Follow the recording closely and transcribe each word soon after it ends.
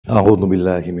أعوذ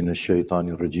بالله من الشيطان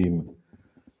الرجيم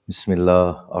بسم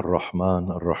الله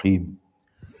الرحمن الرحيم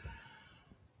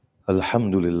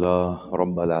الحمد لله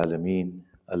رب العالمين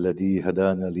الذي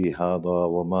هدانا لهذا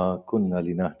وما كنا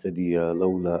لنهتدي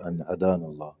لولا أن هدانا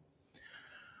الله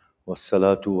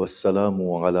والصلاة والسلام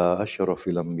على أشرف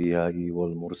الأنبياء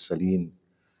والمرسلين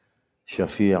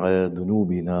شفيع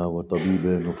ذنوبنا وطبيب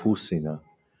نفوسنا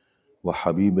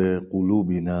وحبيب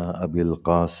قلوبنا أبي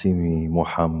القاسم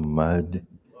محمد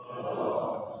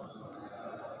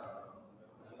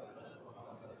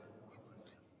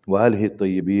وآله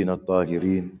الطيبين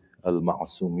الطاهرين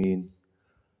المعصومين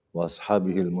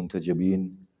وأصحابه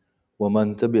المنتجبين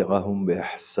ومن تبعهم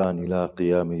بإحسان إلى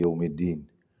قيام يوم الدين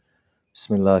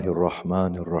بسم الله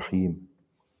الرحمن الرحيم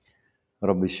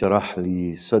رب اشرح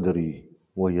لي صدري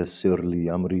ويسر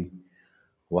لي أمري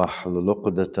واحلل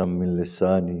عقدة من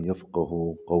لساني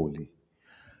يفقه قولي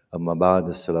أما بعد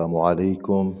السلام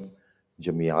عليكم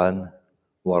جميعا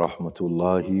ورحمة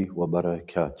الله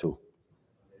وبركاته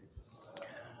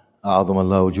أعظم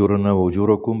الله أجورنا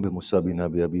وأجوركم بمسابنا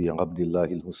بأبي عبد الله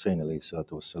الحسين عليه الصلاة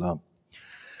والسلام.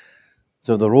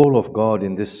 So the role of God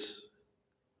in this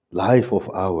life of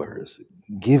ours,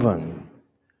 given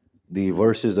the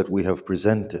verses that we have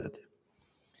presented,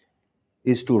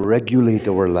 is to regulate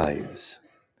our lives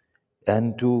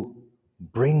and to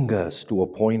bring us to a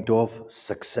point of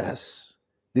success.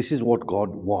 This is what God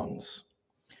wants.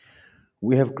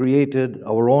 We have created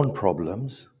our own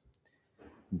problems.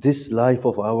 This life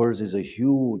of ours is a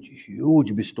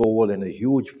huge bestowal and a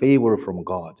huge favor from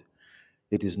God.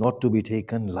 It is not to be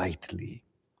taken lightly.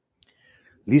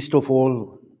 Least of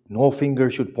all, no finger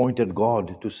should point at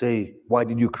God to say, why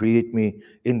did you create me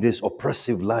in this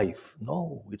oppressive life?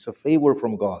 No, it's a favor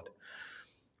from God.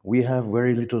 We have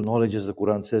very little knowledge, as the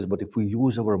Quran says, but if we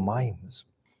use our minds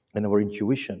and our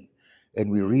intuition and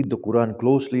we read the Quran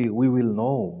closely, we will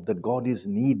know that God is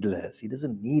needless. He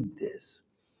doesn't need this.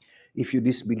 If you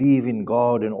disbelieve in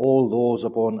God and all those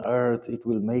upon earth, it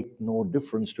will make no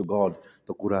difference to God,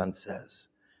 the Quran says.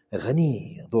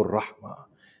 Ghani dhur rahma,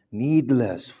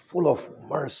 needless, full of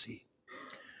mercy.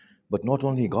 But not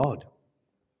only God,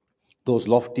 those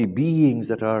lofty beings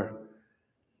that are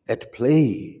at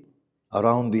play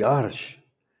around the arsh,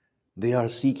 they are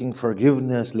seeking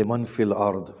forgiveness liman fil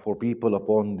ard, for people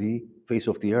upon the face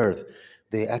of the earth.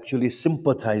 They actually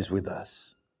sympathize with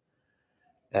us.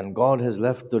 And God has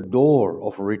left the door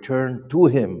of return to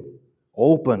Him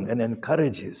open and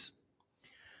encourages.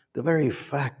 The very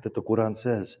fact that the Quran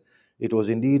says, it was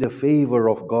indeed a favor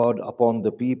of God upon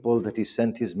the people that He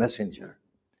sent His messenger.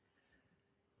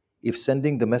 If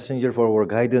sending the messenger for our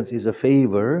guidance is a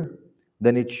favor,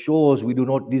 then it shows we do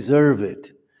not deserve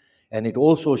it. And it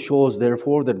also shows,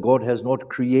 therefore, that God has not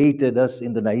created us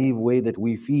in the naive way that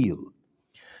we feel.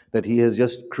 That He has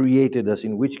just created us,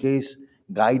 in which case,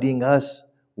 guiding us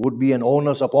would be an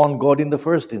onus upon God in the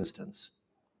first instance.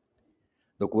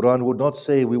 The Quran would not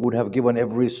say we would have given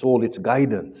every soul its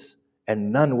guidance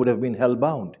and none would have been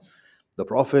hell-bound. The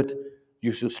Prophet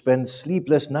used to spend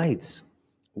sleepless nights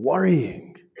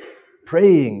worrying,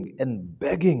 praying and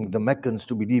begging the Meccans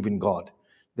to believe in God.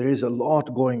 There is a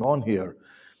lot going on here.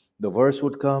 The verse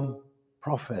would come,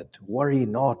 Prophet, worry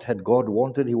not. Had God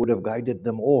wanted, He would have guided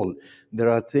them all. There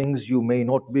are things you may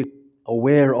not be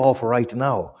aware of right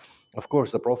now. Of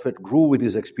course, the Prophet grew with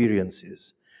his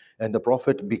experiences, and the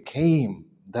Prophet became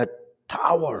that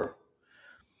tower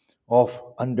of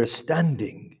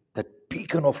understanding, that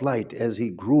beacon of light as he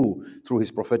grew through his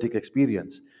prophetic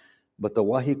experience. But the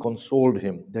Wahi consoled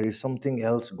him. There is something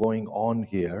else going on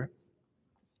here.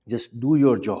 Just do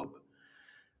your job.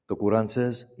 The Quran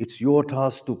says, it's your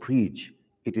task to preach.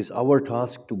 It is our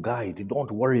task to guide.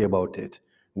 Don't worry about it.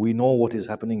 We know what is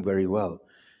happening very well.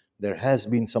 There has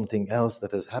been something else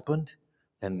that has happened,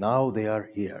 and now they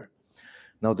are here.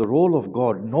 Now, the role of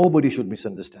God, nobody should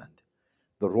misunderstand.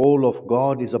 The role of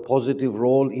God is a positive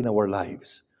role in our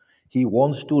lives. He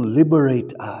wants to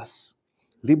liberate us.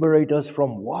 Liberate us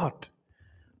from what?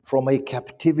 From a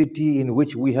captivity in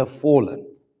which we have fallen.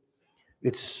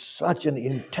 It's such an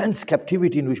intense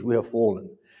captivity in which we have fallen,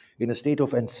 in a state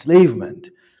of enslavement,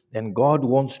 and God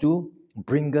wants to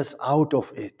bring us out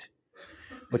of it.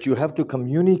 But you have to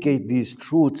communicate these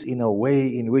truths in a way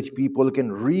in which people can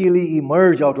really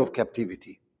emerge out of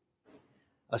captivity.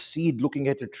 A seed looking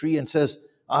at a tree and says,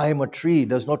 I am a tree,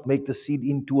 does not make the seed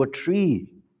into a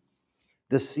tree.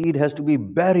 The seed has to be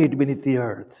buried beneath the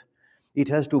earth. It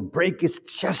has to break its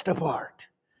chest apart.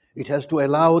 It has to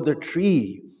allow the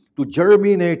tree to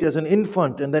germinate as an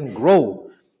infant and then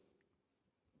grow,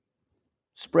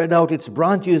 spread out its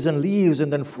branches and leaves,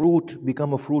 and then fruit,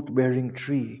 become a fruit-bearing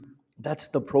tree. That's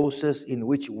the process in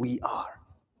which we are.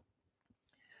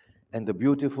 And the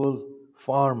beautiful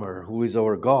farmer, who is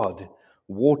our God,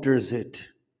 waters it,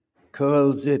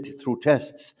 curls it through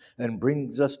tests, and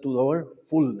brings us to our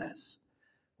fullness.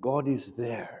 God is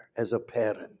there as a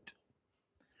parent,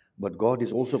 but God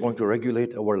is also going to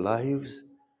regulate our lives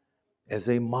as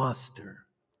a master,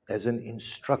 as an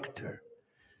instructor.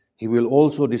 He will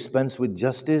also dispense with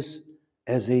justice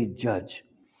as a judge.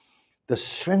 The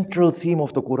central theme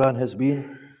of the Quran has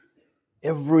been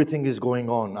everything is going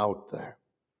on out there,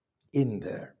 in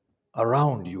there,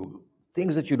 around you,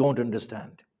 things that you don't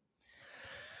understand.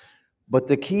 But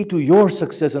the key to your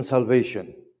success and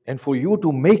salvation, and for you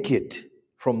to make it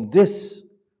from this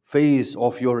phase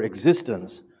of your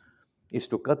existence, is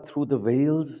to cut through the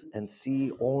veils and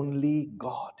see only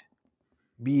God.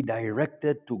 Be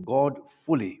directed to God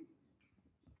fully.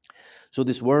 So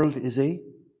this world is a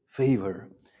favor.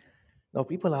 Now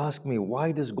people ask me,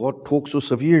 why does God talk so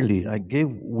severely?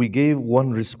 We gave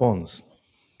one response,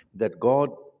 that God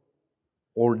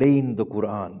ordained the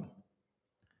Quran,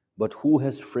 but who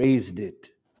has phrased it?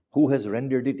 Who has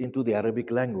rendered it into the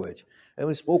Arabic language? And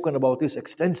we've spoken about this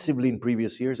extensively in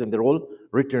previous years, and they're all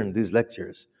written, these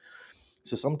lectures.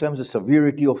 So sometimes the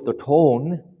severity of the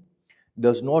tone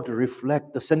does not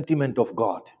reflect the sentiment of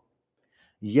God.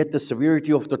 Yet the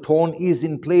severity of the tone is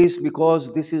in place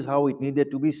because this is how it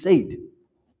needed to be said.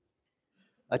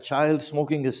 A child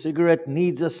smoking a cigarette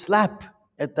needs a slap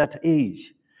at that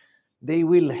age. They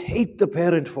will hate the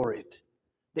parent for it.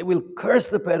 They will curse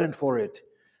the parent for it.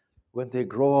 When they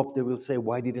grow up, they will say,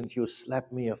 why didn't you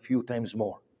slap me a few times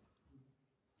more?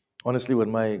 Honestly, when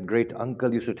my great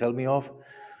uncle used to tell me off,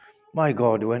 my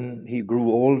God, when he grew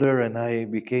older and I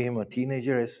became a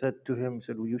teenager, I said to him,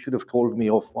 well, you should have told me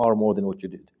off far more than what you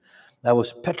did. I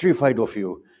was petrified of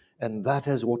you, and that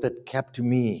is what had kept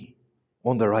me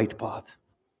on the right path.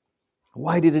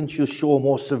 Why didn't you show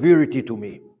more severity to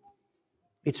me?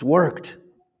 It's worked.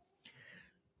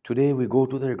 Today we go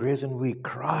to their graves and we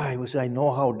cry. We say, I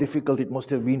know how difficult it must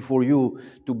have been for you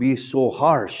to be so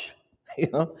harsh.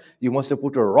 You must have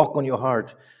put a rock on your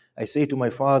heart. I say to my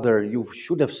father, you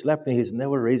should have slapped me. He's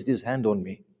never raised his hand on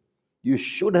me. You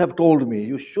should have told me.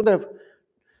 You should have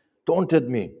taunted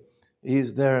me.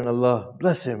 He's there, and Allah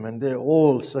bless him. And they're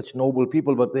all such noble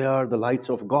people, but they are the lights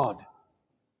of God.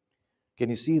 Can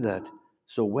you see that?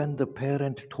 So when the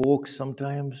parent talks,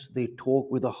 sometimes they talk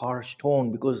with a harsh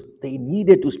tone because they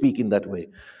needed to speak in that way.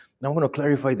 Now I'm going to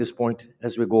clarify this point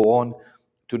as we go on.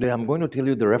 Today I'm going to tell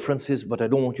you the references, but I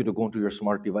don't want you to go into your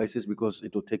smart devices because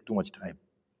it will take too much time.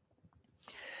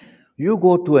 You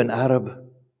go to an Arab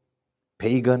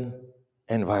pagan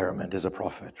environment as a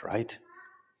prophet, right?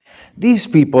 These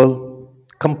people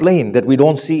complain that we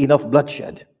don't see enough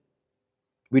bloodshed.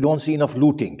 We don't see enough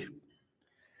looting.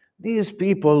 These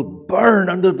people burn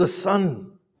under the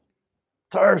sun,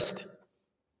 thirst,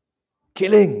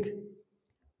 killing,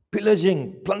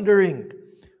 pillaging, plundering,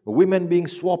 women being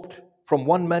swapped from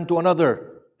one man to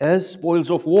another as spoils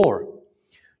of war.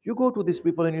 You go to these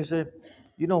people and you say,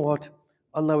 you know what,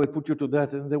 Allah will put you to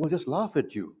death, and they will just laugh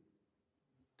at you.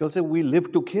 They'll say, we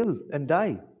live to kill and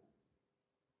die.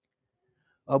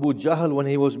 Abu Jahl, when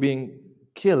he was being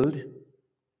killed,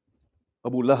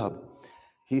 Abu Lahab,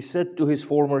 he said to his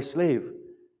former slave,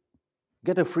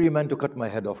 get a free man to cut my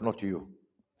head off, not you.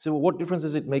 So what difference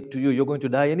does it make to you? You're going to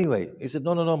die anyway. He said,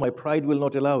 no, my pride will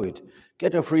not allow it.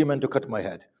 Get a free man to cut my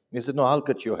head. He said, no, I'll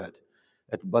cut your head.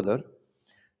 At Badr,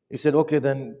 he said, okay,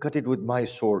 then cut it with my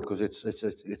sword because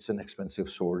it's an expensive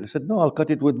sword. He said, no, I'll cut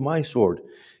it with my sword.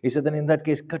 He said, then in that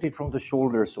case, cut it from the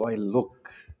shoulder so I look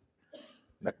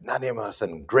magnanimous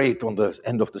and great on the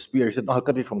end of the spear. He said, no, I'll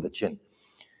cut it from the chin.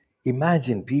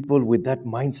 Imagine people with that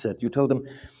mindset. You tell them,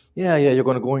 yeah, you're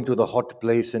going to go into the hot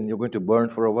place and you're going to burn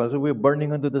for a while. So we're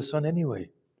burning under the sun anyway.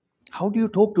 How do you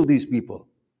talk to these people?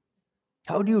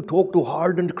 How do you talk to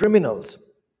hardened criminals?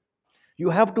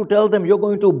 You have to tell them you're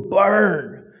going to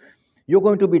burn. You're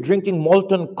going to be drinking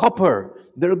molten copper.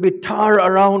 There'll be tar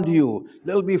around you.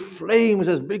 There'll be flames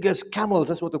as big as camels.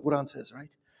 That's what the Quran says,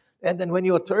 right? And then when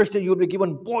you're thirsty, you'll be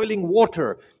given boiling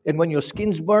water. And when your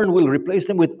skins burn, we'll replace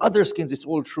them with other skins. It's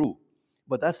all true.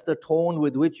 But that's the tone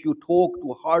with which you talk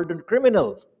to hardened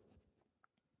criminals.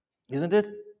 Isn't it?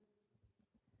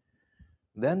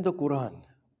 Then the Quran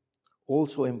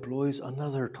also employs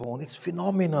another tone. It's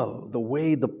phenomenal, the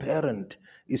way the parent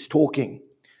is talking.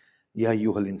 Ya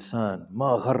ayyuhal insan,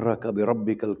 ma gharraka bi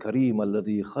rabbika al-kareem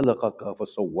alladhi khalaqaka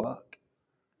fasawwak.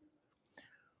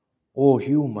 O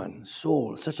human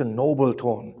soul, such a noble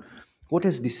tone. What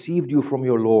has deceived you from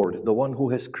your Lord, the one who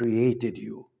has created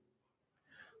you,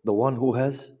 the one who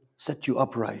has set you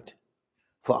upright?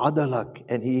 فَعَدَلَكَ,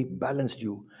 and he balanced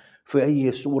you. فَأَيِّ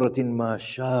سُورَةٍ مَا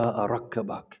شَاءَ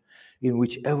رَكَّبَكَ. In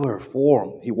whichever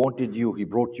form He wanted you, He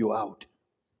brought you out.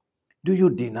 Do you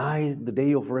deny the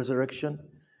day of resurrection?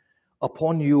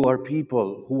 Upon you are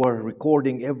people who are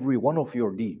recording every one of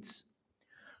your deeds.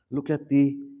 Look at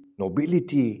the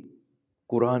nobility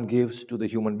Quran gives to the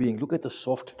human being. Look at the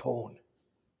soft tone.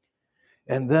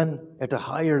 And then at a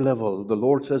higher level, the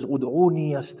Lord says,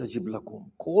 Ud'uni astajib lakum.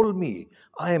 Call me.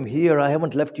 I am here. I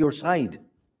haven't left your side.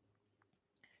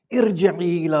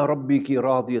 Irji'i ila rabbiki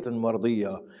radiyatan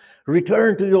mardiya.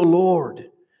 Return to your Lord.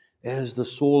 As the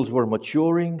souls were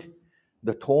maturing,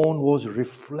 the tone was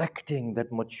reflecting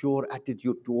that mature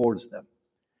attitude towards them.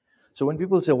 So when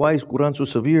people say, why is Quran so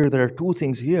severe? There are two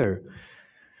things here.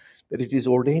 That it is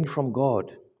ordained from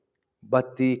God,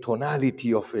 but the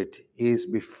tonality of it is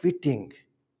befitting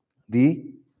the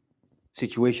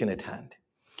situation at hand.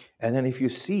 And then if you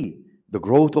see the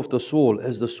growth of the soul,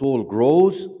 as the soul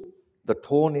grows, the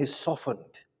tone is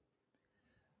softened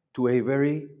to a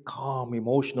very calm,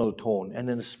 emotional tone and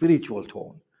a spiritual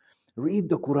tone. Read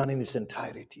the Quran in its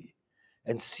entirety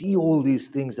and see all these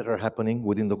things that are happening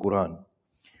within the Quran.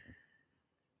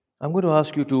 I'm going to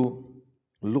ask you to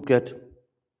look at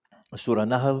Surah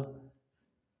Nahl,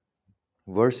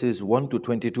 verses 1 to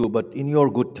 22, but in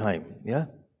your good time, yeah?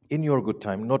 In your good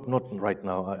time, not right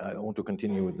now. I want to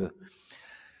continue with the...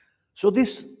 So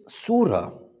this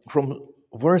surah, from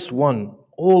verse 1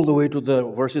 all the way to the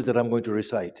verses that I'm going to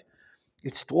recite,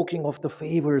 it's talking of the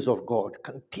favors of God,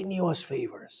 continuous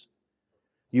favors.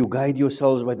 You guide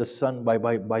yourselves by the sun, by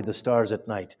the stars at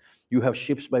night. You have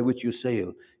ships by which you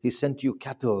sail. He sent you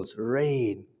cattle,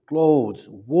 rain, clothes,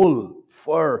 wool,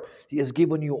 fur. He has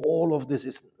given you all of this.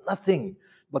 It's nothing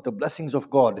but the blessings of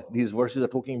God. These verses are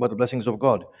talking about the blessings of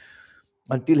God.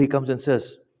 Until He comes and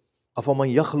says,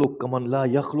 أَفَمَنْ يَخْلُقْ كَمَنْ لَا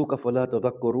يَخْلُقَ فَلَا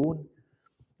تَذَكَّرُونَ.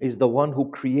 Is the one who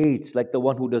creates like the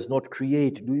one who does not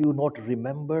create. Do you not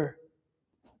remember?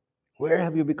 Where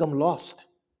have you become lost?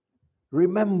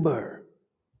 Remember.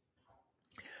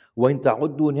 وَإِن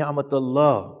تَعُدُّوا نِعْمَةَ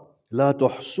اللَّهِ لَا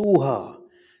تُحْصُوهَا.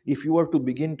 If you are to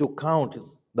begin to count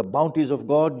the bounties of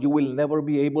God, you will never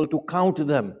be able to count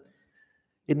them.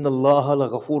 إِنَّ اللَّهَ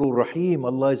لَغَفُورٌ رَحِيمٌ.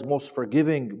 Allah is most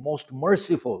forgiving, most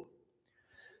merciful.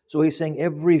 So He's saying,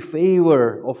 every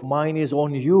favor of mine is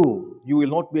on you. You will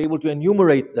not be able to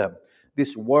enumerate them.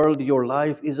 This world, your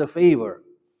life, is a favor.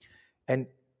 And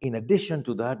in addition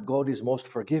to that, God is most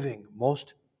forgiving,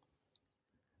 most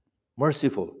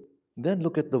merciful. Then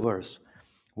look at the verse.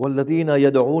 وَالَّذِينَ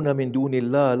يَدْعُونَ مِن دُونِ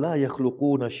اللَّهِ لَا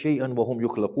يَخْلُقُونَ شَيْئًا وَهُمْ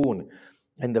يُخْلَقُونَ.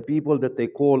 And the people that they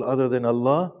call other than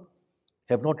Allah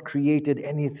have not created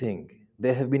anything.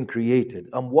 They have been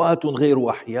created. أَمْوَاتٌ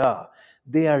غَيْرُ أَحْيَاءٍ.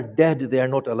 They are dead, they are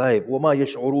not alive. وَمَا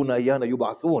يَشْعُرُونَ أَيَّانَ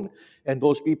يُبْعَثُونَ. And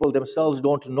those people themselves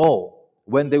don't know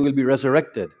when they will be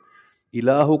resurrected.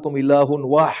 إِلَهُكُمْ إِلَهٌ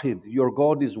وَاحِدٌ. Your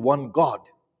God is one God.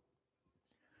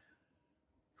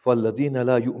 فَالَّذِينَ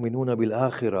لَا يُؤْمِنُونَ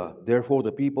بِالْآخِرَةِ. Therefore,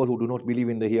 the people who do not believe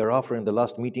in the hereafter and the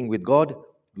last meeting with God,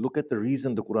 look at the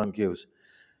reason the Quran gives.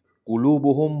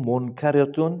 قُلُوبُهُمْ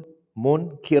مُنْكِرَةٌ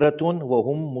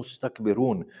وَهُمْ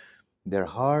مُسْتَكْبِرُونَ. Their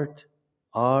heart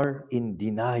are in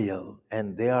denial,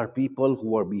 and they are people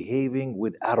who are behaving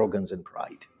with arrogance and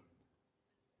pride.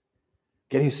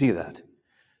 Can you see that?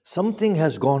 Something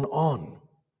has gone on.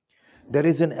 There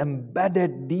is an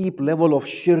embedded deep level of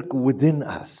shirk within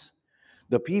us.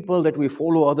 The people that we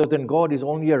follow other than God is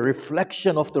only a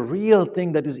reflection of the real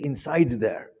thing that is inside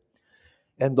there.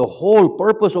 And the whole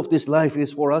purpose of this life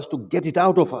is for us to get it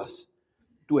out of us,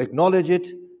 to acknowledge it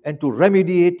and to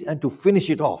remedy it and to finish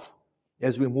it off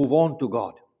as we move on to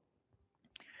God.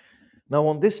 Now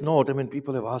on this note,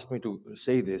 people have asked me to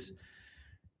say this,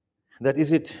 that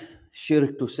is it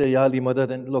shirk to say Ya Ali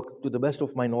Madad? And look, to the best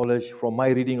of my knowledge, from my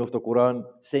reading of the Quran,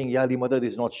 saying Ya Ali Madad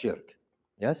is not shirk.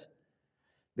 Yes?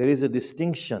 There is a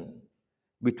distinction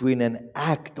between an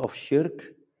act of shirk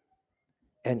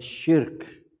and shirk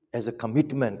as a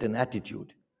commitment and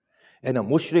attitude. And a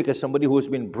mushrik as somebody who has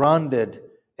been branded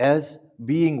as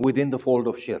being within the fold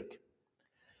of shirk.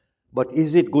 But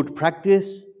is it good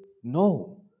practice?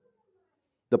 No.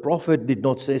 The Prophet did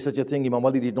not say such a thing. Imam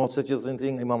Ali did not say such a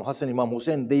thing. Imam Hassan, Imam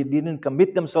Hussein, they didn't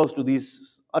commit themselves to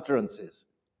these utterances.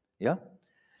 Yeah?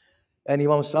 And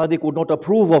Imam Sadiq would not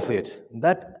approve of it.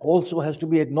 That also has to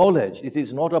be acknowledged. It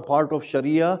is not a part of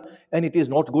Sharia and it is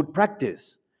not good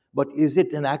practice. But is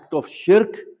it an act of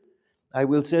shirk? I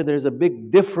will say there is a big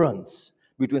difference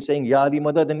between saying Ya Ali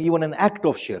Madad and even an act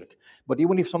of shirk. But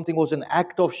even if something was an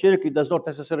act of shirk, it does not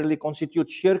necessarily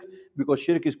constitute shirk, because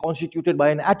shirk is constituted by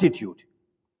an attitude.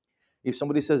 If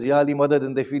somebody says Ya Ali Madad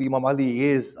and they feel Imam Ali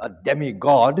is a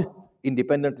demigod,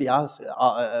 independently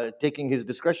taking his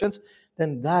discretions,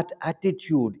 then that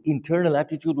attitude, internal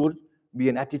attitude, would be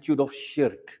an attitude of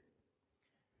shirk.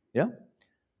 Yeah?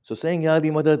 So saying Ya Ali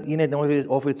Madad in and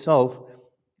of itself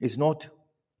is not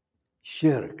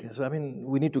shirk. So I mean,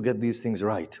 we need to get these things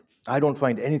right. I don't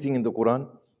find anything in the Quran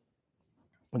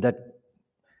that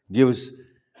gives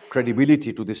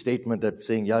credibility to the statement that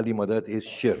saying Ya Ali Madad is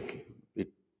shirk.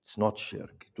 It's not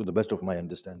shirk, to the best of my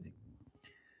understanding.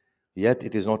 Yet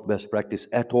it is not best practice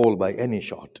at all by any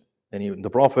shot. And even the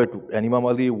Prophet and Imam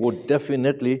Ali would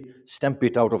definitely stamp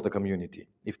it out of the community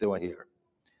if they were here.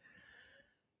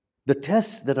 The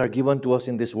tests that are given to us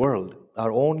in this world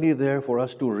are only there for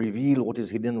us to reveal what is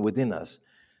hidden within us.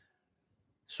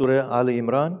 Surah Ali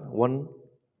Imran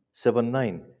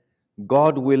 179.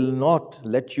 God will not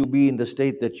let you be in the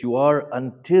state that you are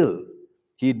until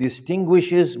He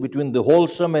distinguishes between the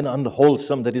wholesome and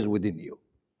unwholesome that is within you.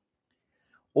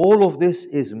 All of this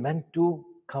is meant to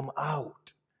come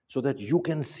out so that you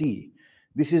can see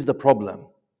this is the problem.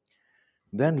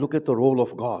 Then look at the role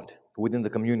of God within the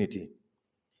community.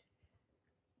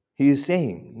 He is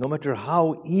saying, no matter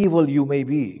how evil you may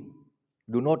be,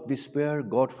 do not despair,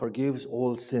 God forgives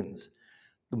all sins.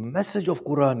 The message of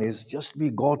Quran is just be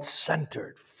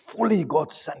God-centered, fully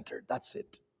God-centered. That's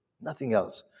it. Nothing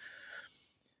else.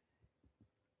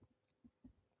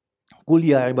 قل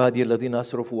يا عبادي الذين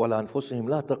أسرفوا على أنفسهم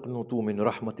لا تقنطوا من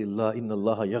رحمة الله إن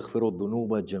الله يغفر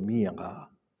الذنوب جميعا.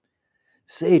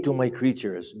 Say to my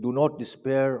creatures, do not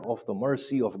despair of the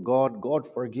mercy of God. God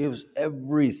forgives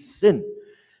every sin.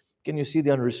 Can you see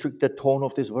the unrestricted tone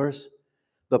of this verse?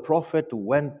 The Prophet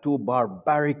went to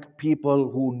barbaric people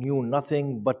who knew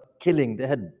nothing but killing. They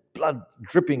had blood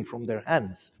dripping from their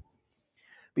hands.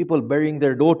 People burying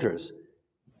their daughters.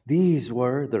 These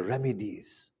were the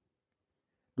remedies.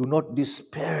 Do not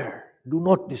despair. Do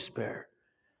not despair.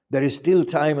 There is still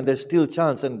time and there's still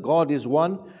chance. And God is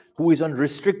one who is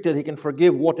unrestricted. He can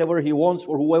forgive whatever He wants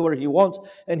for whoever He wants.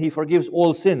 And He forgives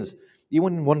all sins.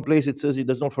 Even in one place it says He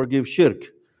does not forgive shirk.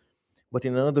 But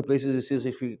in another places it says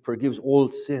if He forgives all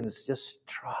sins, just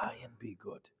try and be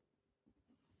good.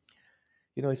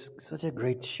 You know, it's such a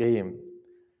great shame.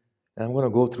 And I'm going to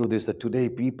go through this, that today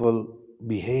people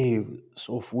behave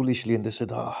so foolishly and they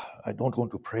said, I don't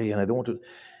want to pray and I don't want to...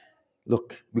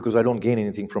 Look, because I don't gain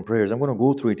anything from prayers. I'm going to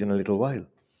go through it in a little while.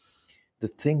 The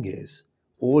thing is,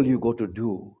 all you got to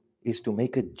do is to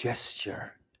make a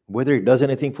gesture, whether it does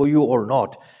anything for you or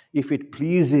not. If it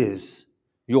pleases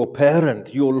your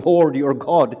parent, your Lord, your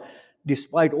God,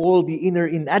 despite all the inner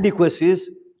inadequacies,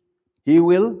 He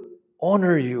will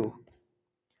honor you.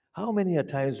 How many a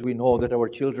times we know that our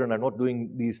children are not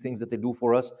doing these things that they do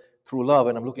for us through love,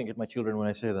 and I'm looking at my children when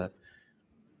I say that.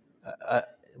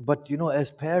 But you know,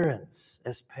 as parents,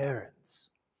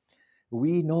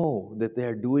 we know that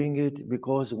they're doing it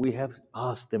because we have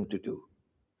asked them to do.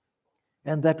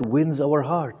 And that wins our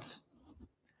hearts.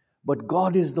 But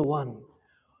God is the one.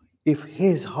 If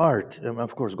His heart, and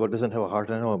of course God doesn't have a heart,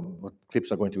 I know what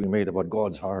clips are going to be made about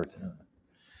God's heart.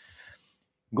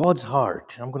 God's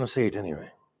heart, I'm going to say it anyway.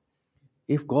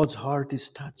 If God's heart is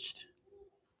touched,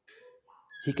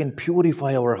 He can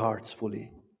purify our hearts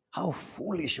fully. How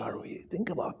foolish are we? Think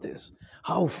about this.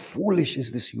 How foolish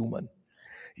is this human?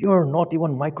 You're not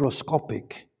even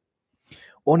microscopic.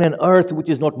 On an earth which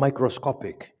is not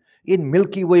microscopic, in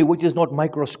Milky Way which is not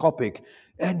microscopic,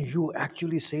 and you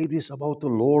actually say this about the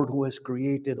Lord who has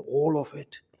created all of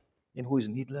it and who is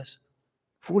needless?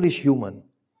 Foolish human.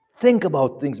 Think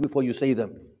about things before you say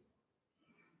them.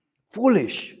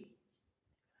 Foolish.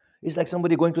 It's like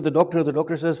somebody going to the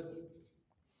doctor says,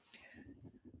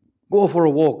 go for a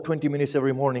walk 20 minutes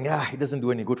every morning. It doesn't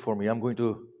do any good for me. I'm going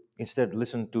to instead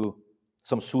listen to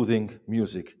some soothing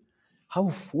music. How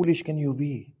foolish can you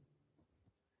be?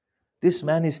 This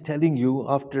man is telling you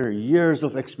after years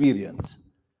of experience,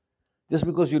 just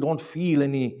because you don't feel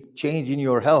any change in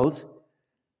your health,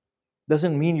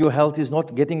 doesn't mean your health is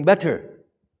not getting better,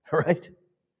 right?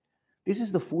 This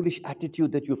is the foolish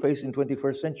attitude that you face in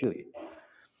 21st century.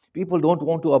 People don't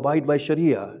want to abide by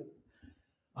Sharia.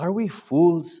 Are we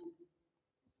fools?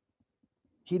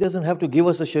 He doesn't have to give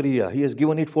us a Sharia. He has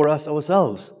given it for us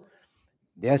ourselves.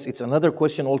 Yes, it's another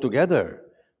question altogether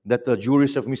that the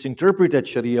jurists have misinterpreted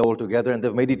Sharia altogether and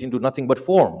they've made it into nothing but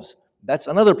forms. That's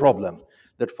another problem.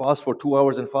 That fast for 2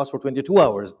 hours and fast for 22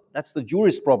 hours. That's the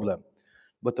jurist problem.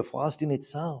 But the fast in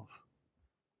itself,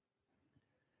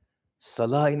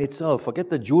 Salah in itself, forget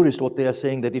the jurist, what they are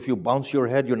saying, that if you bounce your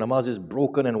head, your namaz is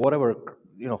broken and whatever,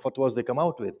 fatwas they come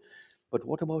out with. But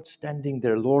what about standing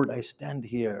there? Lord, I stand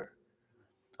here.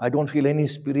 I don't feel any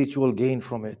spiritual gain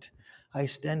from it. I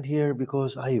stand here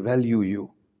because I value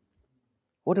you.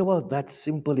 What about that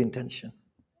simple intention?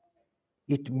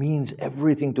 It means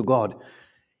everything to God.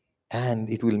 And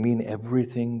it will mean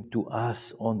everything to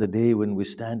us on the day when we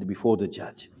stand before the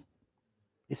judge.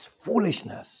 It's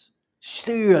foolishness,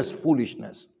 serious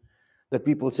foolishness, that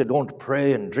people say don't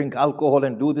pray and drink alcohol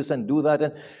and do this and do that.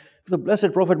 And the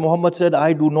Blessed Prophet Muhammad said,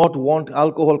 I do not want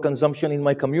alcohol consumption in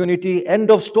my community. End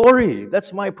of story.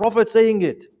 That's my Prophet saying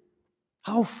it.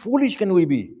 How foolish can we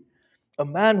be? A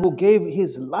man who gave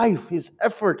his life, his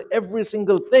effort, every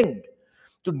single thing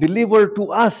to deliver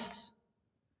to us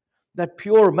that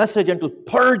pure message and to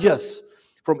purge us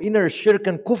from inner shirk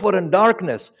and kufr and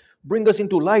darkness, bring us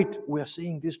into light. We are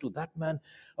saying this to that man,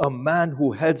 a man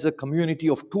who heads a community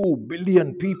of 2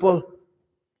 billion people.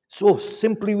 So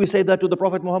simply we say that to the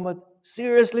Prophet Muhammad?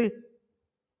 Seriously?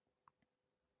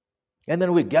 And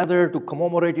then we gather to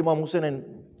commemorate Imam Hussein,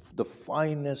 and the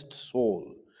finest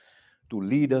soul to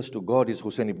lead us to God is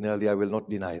Hussein ibn Ali. I will not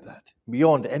deny that.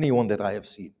 Beyond anyone that I have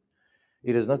seen.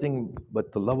 It is nothing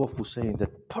but the love of Hussein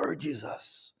that purges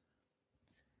us.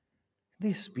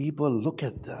 These people, look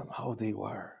at them, how they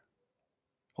were.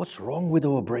 What's wrong with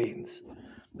our brains?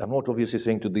 I'm not obviously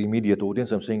saying to the immediate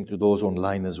audience, I'm saying to those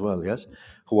online as well, yes,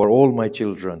 who are all my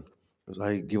children, because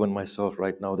I've given myself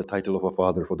right now the title of a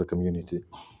father for the community.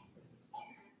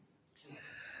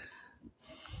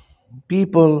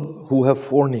 People who have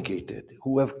fornicated,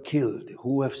 who have killed,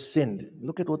 who have sinned.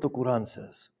 Look at what the Quran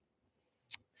says.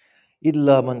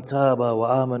 إِلَّا مَنْ تَابَ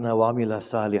وَآمَنَ وَعَمِلَ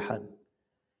صَالِحًا.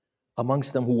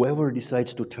 Amongst them, whoever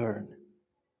decides to turn,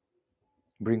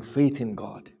 bring faith in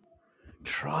God,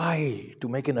 try to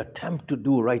make an attempt to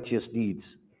do righteous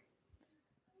deeds.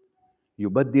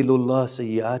 يُبَدِّلُ اللَّهُ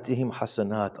سَيِّئَاتِهِمْ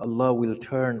حَسَنَاتٍ. Allah will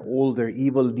turn all their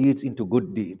evil deeds into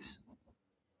good deeds.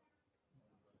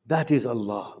 That is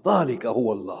Allah. ذَلِكَ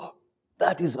هُوَ اللَّهُ.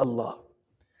 That is Allah.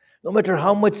 No matter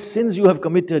how much sins you have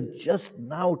committed, just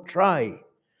now try.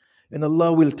 And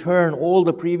Allah will turn all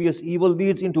the previous evil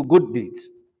deeds into good deeds.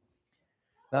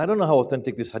 Now, I don't know how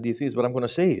authentic this hadith is, but I'm going to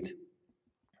say it.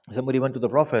 Somebody went to the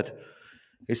Prophet.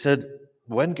 He said,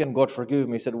 when can God forgive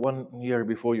me? He said, 1 year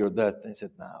before your death. And he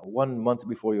said, no. 1 month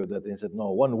before your death. And he said,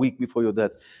 no. 1 week before your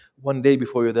death. 1 day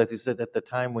before your death. He said, at the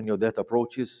time when your death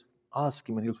approaches, ask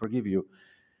Him and He'll forgive you.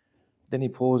 Then he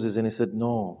pauses and he said,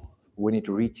 no. When it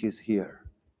reaches here,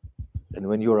 and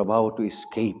when you're about to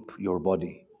escape your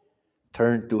body,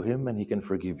 turn to Him and He can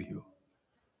forgive you.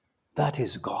 That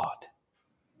is God.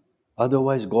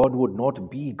 Otherwise, God would not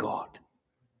be God.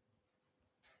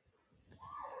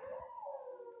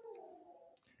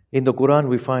 In the Quran,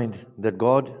 we find that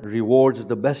God rewards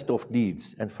the best of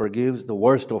deeds and forgives the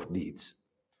worst of deeds.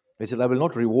 He said, I will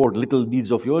not reward little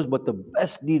deeds of yours, but the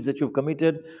best deeds that you've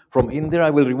committed, from in there I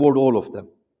will reward all of them.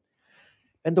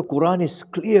 And the Quran is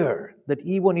clear that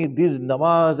even in these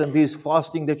namaz and these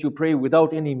fasting that you pray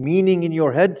without any meaning in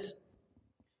your heads,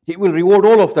 He will reward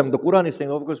all of them. The Quran is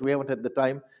saying, of course, we haven't had the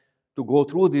time to go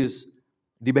through these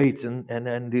debates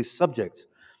and these subjects.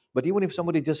 But even if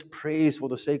somebody just prays for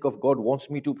the sake of God wants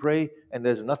me to pray, and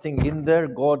there's nothing in there,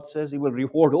 God says He will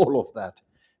reward all of that.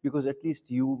 Because at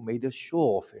least you made a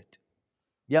show of it.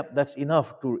 Yep, that's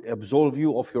enough to absolve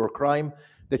you of your crime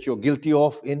that you're guilty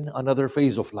of in another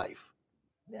phase of life.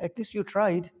 At least you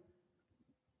tried.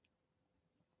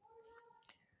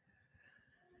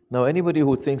 Now, anybody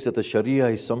who thinks that the Sharia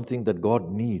is something that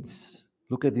God needs,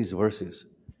 look at these verses.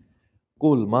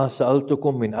 قُلْ مَا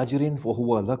سَأَلْتُكُم مِّنْ أَجْرٍ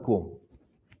فَهُوَ لَكُمْ.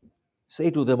 Say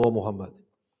to them, O Muhammad,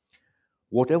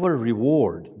 whatever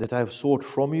reward that I have sought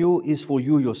from you is for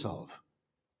you yourself.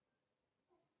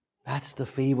 That's the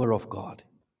favor of God.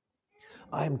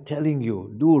 I'm telling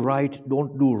you, do right,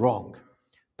 don't do wrong.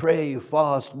 Pray,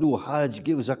 fast, do hajj,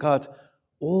 give zakat.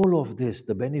 All of this,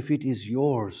 the benefit is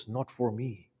yours, not for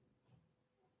me.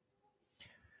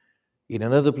 In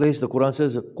another place, the Quran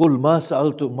says, قُلْ مَا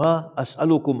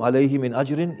أَسْأَلُكُمْ عَلَيْهِ مِنْ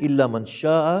أَجْرٍ إِلَّا مَنْ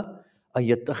شَاءَ أَنْ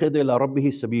يَتَّخِذَ إِلَىٰ رَبِّهِ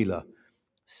سَبِيلًا.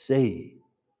 Say,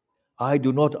 I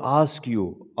do not ask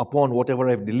you upon whatever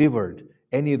I've delivered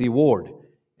any reward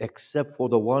except for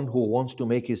the one who wants to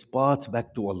make his path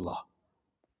back to Allah.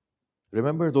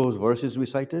 Remember those verses we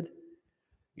cited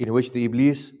in which the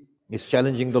Iblis is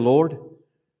challenging the Lord?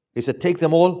 He said, take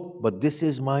them all, but this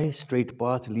is my straight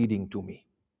path leading to me.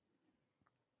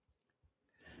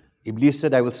 Iblis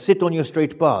said, I will sit on your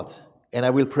straight path and I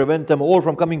will prevent them all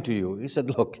from coming to you. He said,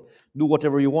 look, do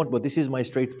whatever you want, but this is my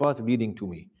straight path leading to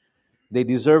me. They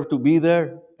deserve to be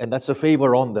there, and that's a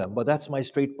favor on them, but that's my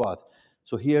straight path.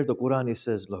 So here the Quran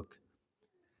says, look,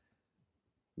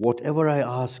 whatever I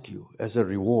ask you as a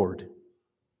reward,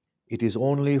 it is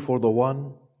only for the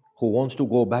one who wants to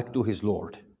go back to his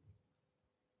Lord.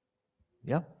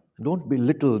 Yeah? Don't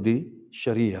belittle the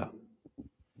Sharia.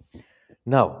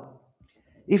 Now,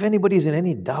 if anybody is in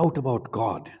any doubt about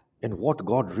God, and what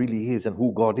God really is and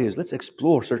who God is. Let's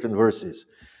explore certain verses.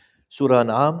 Surah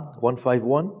An'am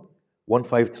 151,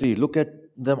 153. Look at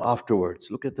them afterwards.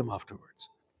 Look at them afterwards.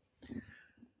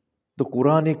 The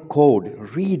Quranic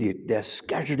code, read it. They're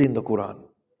scattered in the Quran.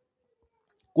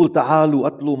 قُلْ تَعَالُوا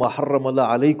أَتْلُوا مَا حَرَّمَ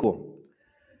اللَّهُ عَلَيْكُمْ.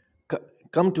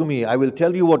 Come to me, I will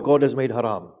tell you what God has made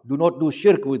haram. Do not do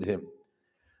shirk with Him.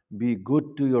 Be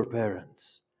good to your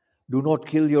parents. Do not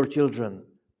kill your children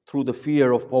through the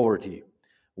fear of poverty.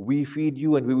 We feed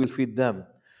you and we will feed them.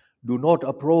 Do not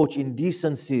approach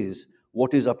indecencies,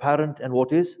 what is apparent and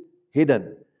what is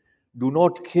hidden. Do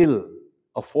not kill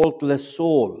a faultless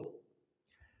soul.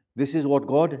 This is what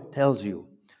God tells you.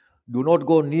 Do not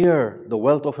go near the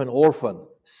wealth of an orphan.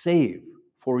 Save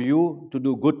for you to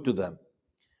do good to them.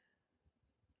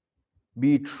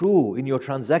 Be true in your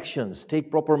transactions. Take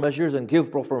proper measures and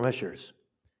give proper measures.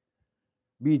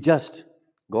 Be just.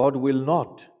 God will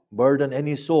not burden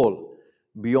any soul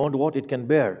beyond what it can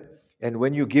bear. And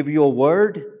when you give your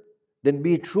word, then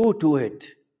be true to it.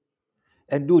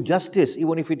 And do justice,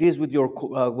 even if it is with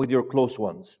your close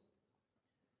ones.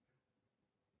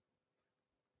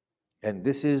 And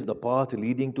this is the path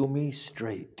leading to me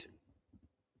straight.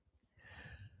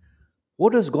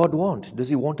 What does God want? Does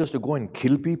He want us to go and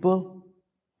kill people?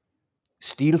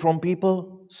 Steal from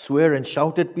people? Swear and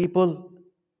shout at people?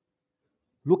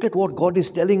 Look at what God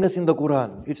is telling us in the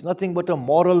Quran. It's nothing but a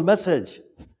moral message.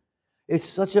 It's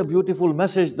such a beautiful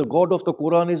message. The God of the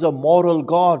Quran is a moral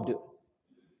God.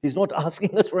 He's not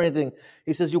asking us for anything.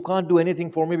 He says, you can't do anything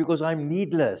for me because I'm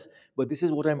needless. But this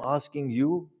is what I'm asking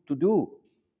you to do.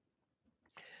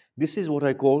 This is what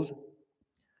I call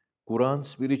Quran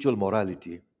spiritual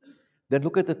morality. Then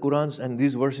look at the Qurans, and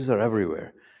these verses are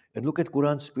everywhere. And look at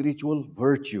Quran spiritual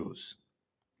virtues.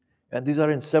 And these are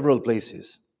in several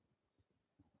places.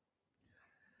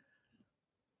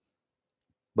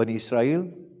 Bani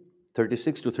Israel,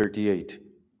 36 to 38.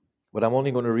 But I'm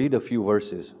only going to read a few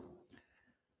verses.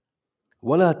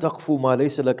 وَلَا تَقْفُ مَا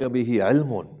لَيْسَ لَكَ بِهِ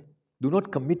عِلْمٌ. Do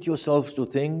not commit yourselves to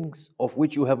things of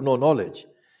which you have no knowledge.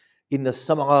 إِنَّ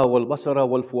السَّمْعَ وَالْبَصَرَ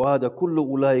وَالْفُؤَادَ كُلُّ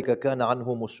أُولَٰئِكَ كَانَ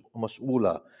عَنْهُ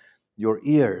مَسْئُولًا. Your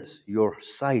ears, your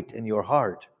sight, and your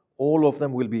heart, all of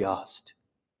them will be asked.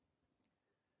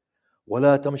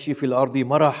 وَلَا تَمْشِي فِي الْأَرْضِ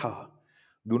مَرَحًا.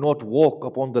 Do not walk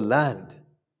upon the land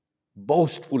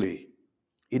boastfully.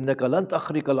 إِنَّكَ لَن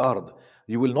تَخْرِقَ الْأَرْضِ.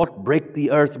 You will not break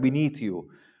the earth beneath you.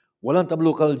 وَلَن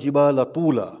تَبْلُغَ الْجِبَالَ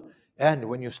طُولًا. And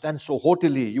when you stand so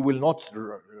haughtily, you will not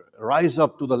rise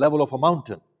up to the level of a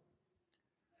mountain.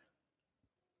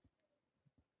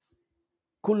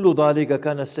 كُلُّ ذَلِكَ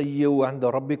كَانَ السَّيِّئُ عِنْدَ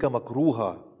رَبِّكَ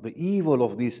مَكْرُوهًا. The evil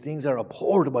of these things are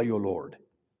abhorred by your Lord.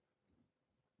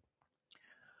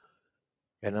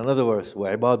 And another verse,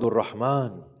 وَعِبَادُ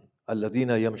الرَّحْمَنِ الَّذِينَ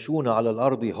يَمْشُونَ عَلَى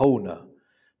الْأَرْضِ هَوْنًا.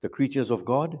 The creatures of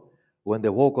God, when they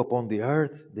walk upon the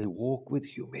earth, they walk with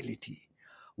humility.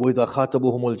 وَإِذَا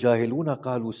خَاطَبُهُمُ الْجَاهِلُونَ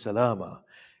قَالُوا سَلَامًا.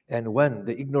 And when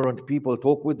the ignorant people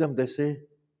talk with them, they say,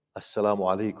 Assalamu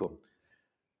alaikum.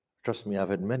 Trust me, I've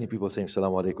had many people saying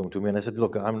Assalamu alaikum to me, and I said,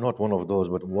 look, I'm not one of those,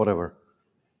 but whatever.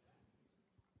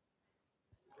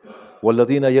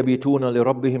 وَالَّذِينَ يَبِيتُونَ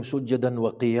لِرَبِّهِمْ سُجَّدًا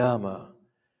وَقِيَامًا.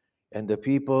 And the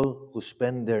people who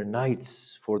spend their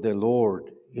nights for their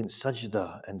Lord in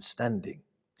sajda and standing.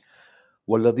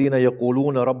 وَالَّذِينَ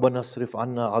يَقُولُونَ رَبَّنَا اصْرِفْ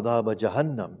عَنَّا عَذَابَ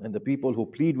جَهَنَّمَ. And the people who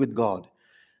plead with God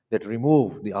that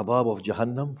remove the adab of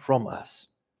Jahannam from us.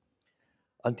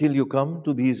 Until you come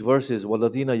to these verses,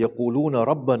 وَالَّذِينَ يَقُولُونَ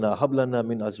رَبَّنَا هَبْ لَنَا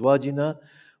مِنْ أَزْوَاجِنَا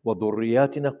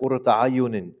وَذُرِّيَّاتِنَا قُرَّةَ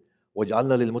أَعْيُنٍ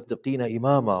وَاجْعَلْنَا لِلْمُتَّقِينَ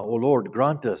إِمَامًا. O Lord,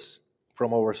 grant us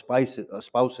from our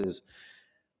spouses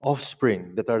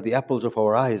offspring that are the apples of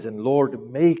our eyes, and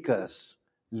Lord, make us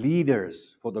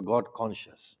leaders for the God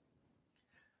conscious.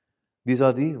 These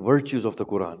are the virtues of the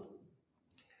Quran.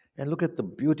 And look at the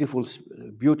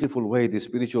beautiful way the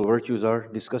spiritual virtues are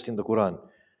discussed in the Quran.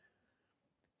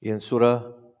 In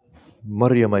Surah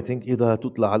Maryam, I think, إِذَا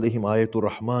تُتْلَى عَلَيْهِمْ آيَةُ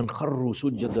الرَّحْمَنِ خَرُّوا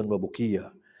سُجَّدًا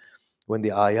وَبُكِيًّا. When the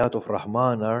ayat of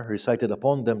Rahman are recited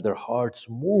upon them, their hearts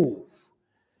move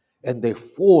and they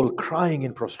fall crying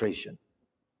in prostration.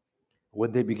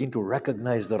 When they begin to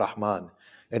recognize the Rahman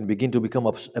and begin to become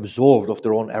absolved of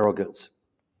their own arrogance.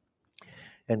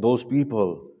 And those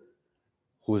people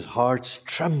whose hearts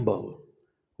tremble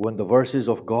when the verses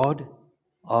of God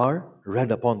are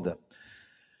read upon them.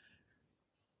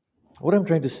 What I'm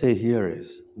trying to say here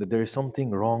is that there is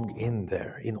something wrong in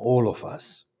there, in all of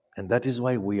us. And that is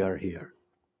why we are here.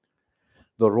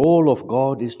 The role of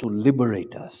God is to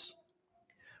liberate us,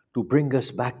 to bring us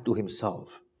back to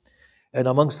Himself. And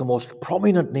amongst the most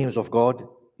prominent names of God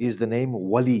is the name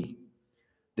Wali,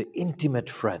 the intimate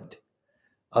friend,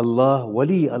 Allah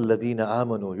wali alladhina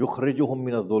amanu yukhrijuhum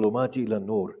min adh-dhulumati ila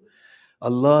an-nur.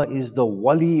 Allah is the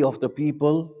wali of the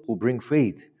people who bring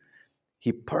faith.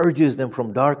 He purges them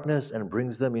from darkness and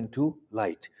brings them into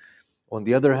light. On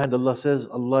the other hand, Allah says,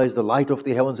 Allah is the light of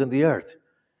the heavens and the earth.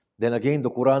 Then again, the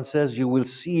Quran says, you will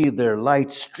see their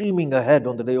light streaming ahead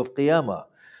on the day of Qiyamah.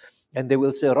 And they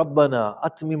will say, Rabbana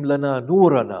atmim lana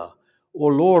nurana. O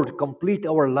Lord, complete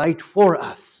our light for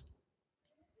us.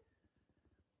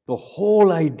 The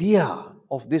whole idea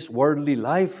of this worldly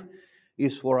life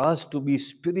is for us to be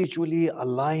spiritually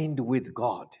aligned with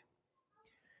God.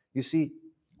 You see,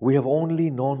 we have only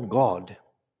known God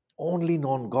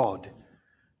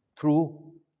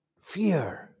through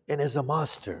fear and as a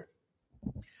master.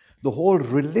 The whole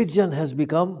religion has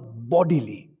become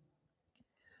bodily.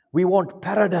 We want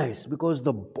paradise because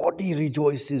the body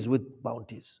rejoices with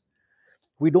bounties.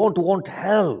 We don't want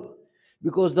hell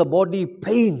because the body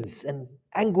pains and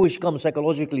anguish comes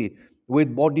psychologically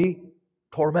with body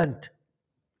torment.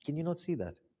 Can you not see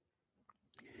that?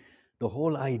 The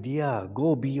whole idea,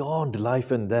 go beyond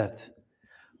life and death.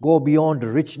 Go beyond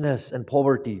richness and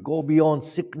poverty. Go beyond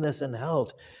sickness and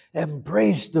health.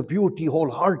 Embrace the beauty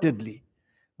wholeheartedly.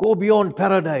 Go beyond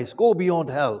paradise. Go beyond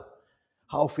hell.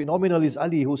 How phenomenal is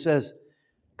Ali who says,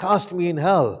 cast me in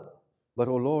hell. But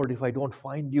oh Lord, if I don't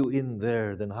find you in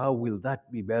there, then how will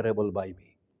that be bearable by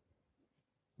me?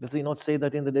 Does he not say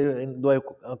that in the Dua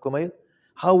Kumail?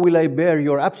 How will I bear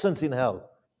your absence in hell?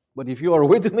 But if you are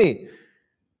with me,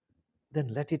 then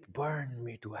let it burn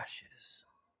me to ashes.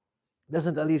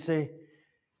 Doesn't Ali say,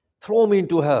 throw me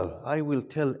into hell. I will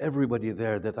tell everybody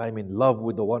there that I'm in love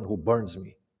with the one who burns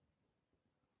me.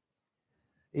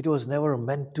 It was never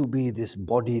meant to be this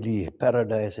bodily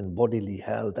paradise and bodily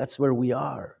hell. That's where we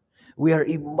are. We are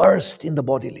immersed in the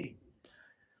bodily.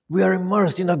 We are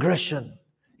immersed in aggression,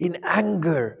 in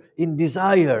anger, in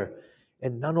desire.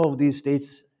 And none of these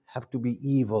states have to be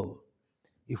evil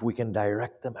if we can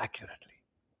direct them accurately.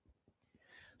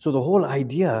 So the whole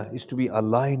idea is to be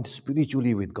aligned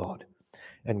spiritually with God.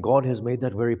 And God has made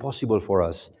that very possible for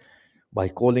us by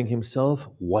calling Himself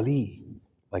Wali,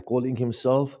 by calling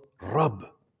Himself Rabb.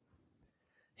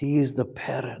 He is the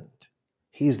parent.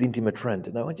 He is the intimate friend.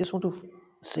 Now I just want to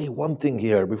say one thing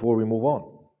here before we move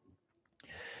on.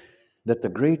 That the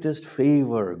greatest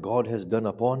favor God has done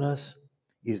upon us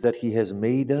is that He has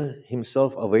made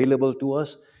Himself available to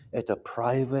us at a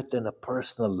private and a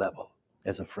personal level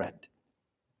as a friend.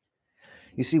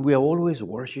 You see, we are always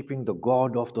worshiping the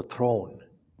God of the throne,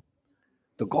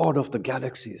 the God of the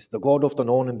galaxies, the God of the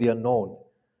known and the unknown.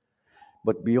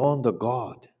 But beyond the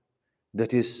God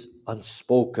that is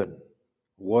unspoken,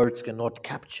 words cannot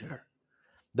capture,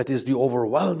 that is the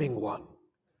overwhelming one,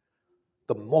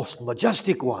 the most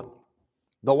majestic one,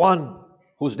 the one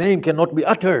whose name cannot be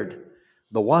uttered,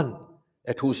 the one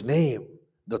at whose name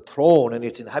the throne and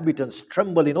its inhabitants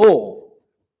tremble in awe.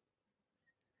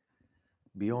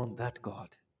 Beyond that God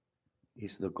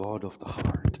is the God of the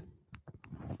heart.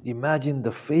 Imagine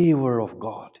the favor of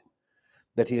God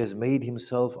that He has made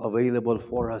Himself available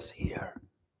for us here.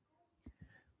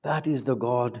 That is the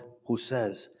God who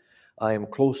says, I am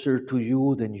closer to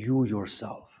you than you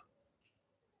yourself.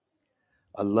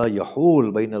 Allah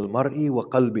yahul bain al-mar'i wa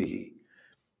qalbihi.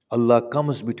 Allah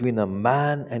comes between a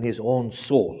man and his own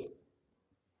soul.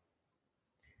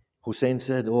 Hussein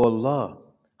said, Oh Allah,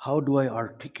 how do I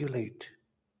articulate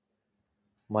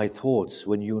my thoughts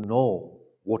when you know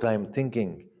what I am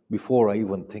thinking before I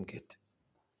even think it?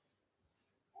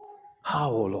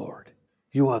 How, O Lord?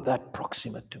 You are that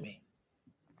proximate to me.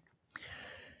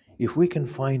 If we can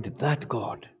find that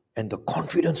God and the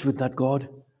confidence with that God,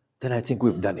 then I think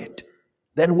we've done it.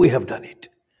 Then we have done it.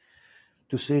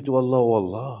 To say to Allah, oh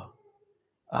Allah,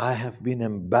 I have been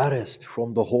embarrassed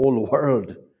from the whole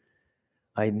world.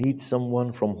 I need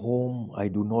someone from whom I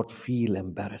do not feel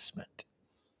embarrassment.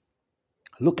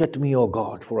 Look at me, O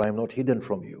God, for I am not hidden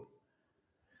from you.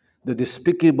 The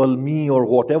despicable me or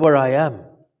whatever I am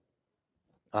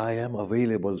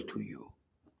available to you.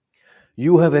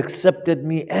 You have accepted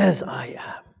me as I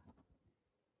am.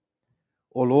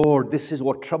 Oh Lord, this is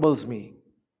what troubles me.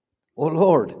 Oh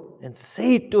Lord, and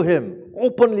say it to Him,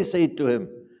 openly say it to Him.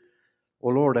 Oh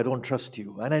Lord, I don't trust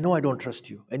you, and I know I don't trust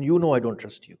you, and you know I don't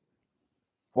trust you.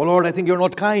 Oh Lord, I think you're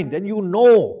not kind, and you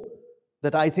know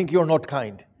that I think you're not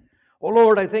kind. Oh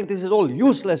Lord, I think this is all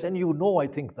useless, and you know I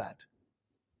think that.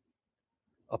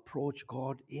 Approach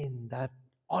God in that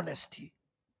honesty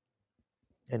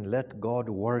and let God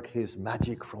work His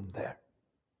magic from there.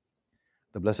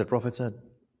 The Blessed Prophet said,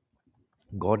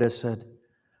 God has said,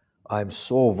 I am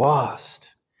so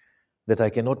vast that I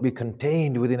cannot be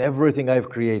contained within everything I've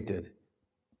created.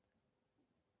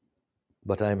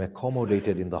 but I am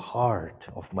accommodated in the heart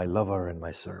of my lover and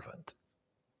my servant.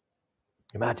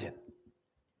 Imagine,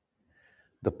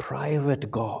 the private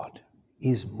God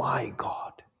is my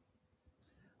God.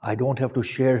 I don't have to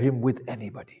share him with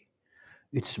anybody.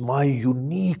 It's my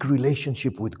unique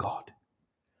relationship with God.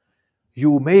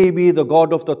 You may be the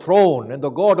God of the throne and the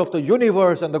God of the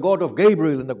universe and the God of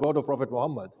Gabriel and the God of Prophet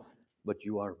Muhammad, but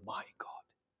you are my God.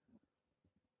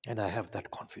 And I have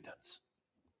that confidence.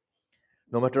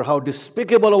 No matter how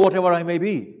despicable or whatever I may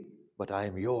be, but I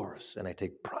am yours and I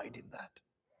take pride in that.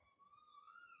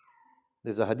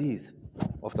 There's a hadith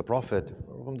of the Prophet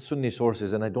from the Sunni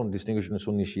sources, and I don't distinguish between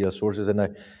Sunni Shia sources, and I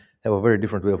have a very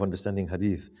different way of understanding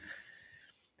hadith.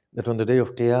 That on the day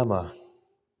of Qiyamah,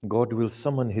 God will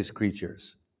summon his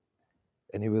creatures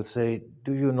and he will say,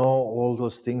 do you know all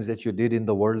those things that you did in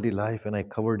the worldly life and I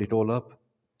covered it all up?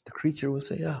 The creature will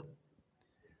say, yeah.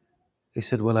 He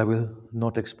said, well, I will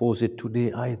not expose it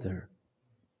today either.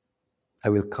 I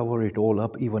will cover it all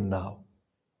up even now.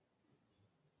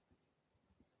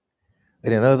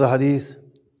 In another hadith,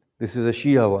 this is a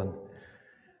Shia one,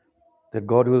 that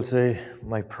God will say,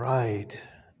 my pride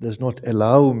does not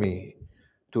allow me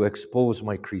to expose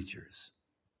my creatures.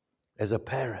 As a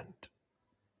parent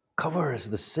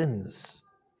covers the sins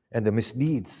and the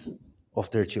misdeeds of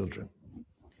their children.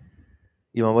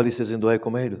 Imam Ali says in Dua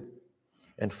Kumail,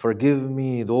 and forgive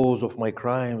me those of my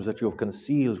crimes that you have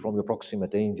concealed from your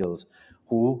proximate angels,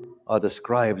 who are the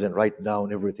scribes and write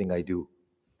down everything I do.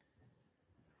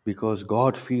 Because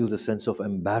God feels a sense of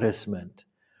embarrassment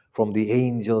from the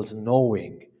angels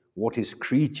knowing what his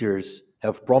creatures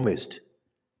have promised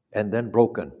and then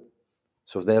broken.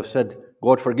 So they have said,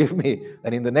 God forgive me,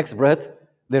 and in the next breath,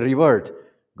 they revert.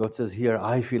 God says, here,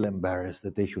 I feel embarrassed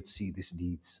that they should see these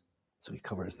deeds. So he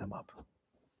covers them up.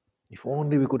 If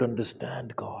only we could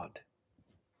understand God.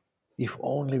 If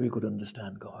only we could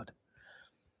understand God.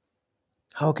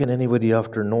 How can anybody,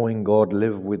 after knowing God,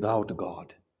 live without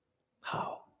God?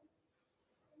 How?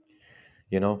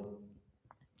 You know,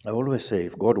 I always say,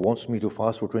 if God wants me to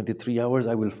fast for 23 hours,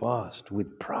 I will fast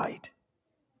with pride.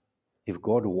 If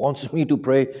God wants me to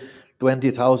pray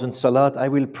 20,000 salat, I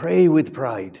will pray with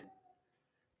pride.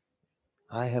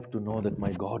 I have to know that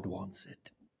my God wants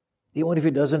it. Even if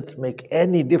it doesn't make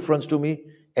any difference to me,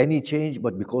 any change,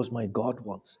 but because my God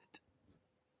wants it.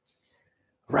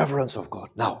 Reverence of God.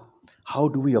 Now, how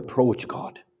do we approach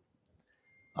God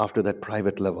after that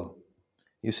private level?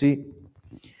 You see,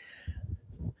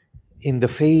 in the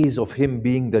phase of him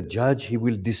being the judge, he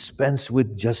will dispense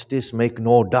with justice, make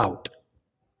no doubt.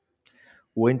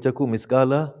 وَإِن تَكُ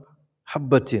مِثْقَالَ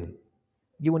حَبَّةٍ,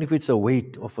 even if it's a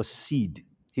weight of a seed,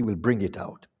 he will bring it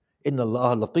out. Inna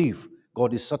Allah latif,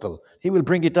 God is subtle. He will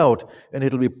bring it out and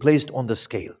it will be placed on the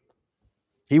scale.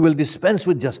 He will dispense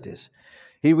with justice.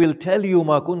 He will tell you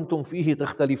ma kuntum fihi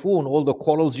takhtalifun, all the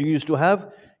quarrels you used to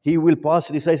have. He will pass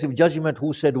decisive judgment.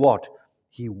 Who said what?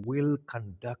 He will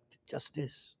conduct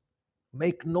justice.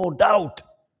 Make no doubt,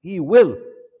 he will.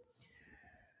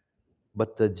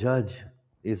 But the judge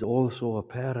is also a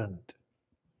parent.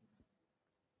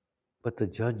 But the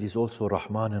judge is also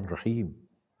Rahman and Rahim.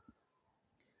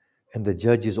 And the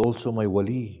judge is also my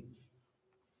wali.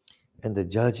 And the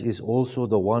judge is also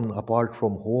the one apart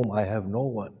from whom I have no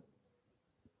one.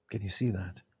 Can you see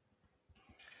that?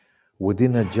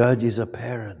 Within a judge is a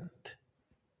parent.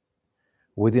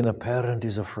 Within a parent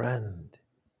is a friend.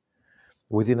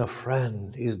 Within a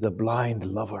friend is the blind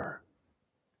lover.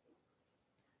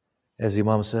 As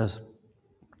Imam says,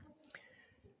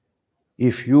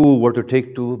 if you were to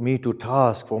take me to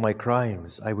task for my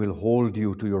crimes, I will hold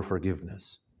you to your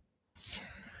forgiveness.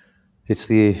 It's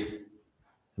the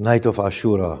night of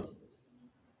Ashura.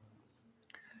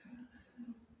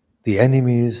 The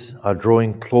enemies are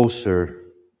drawing closer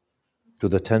to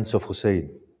the tents of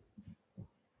Hussein.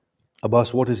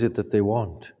 Abbas, what is it that they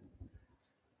want?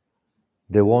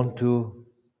 They want to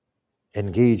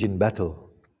engage in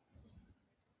battle.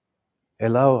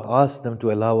 Ask them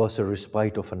to allow us a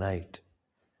respite of a night.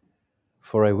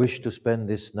 For I wish to spend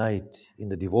this night in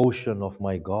the devotion of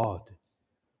my God,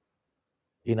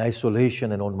 in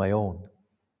isolation and on my own.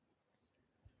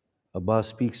 Abbas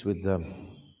speaks with them.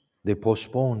 They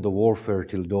postpone the warfare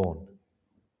till dawn.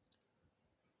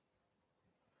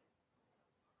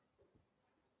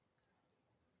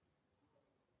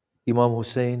 Imam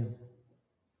Hussein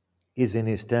is in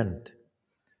his tent.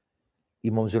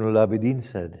 Imam Zainul Abidin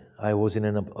said, I was in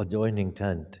an adjoining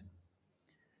tent.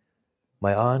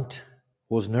 My aunt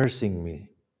was nursing me.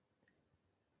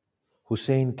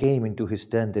 Hussein came into his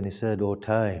tent and he said, O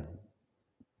time,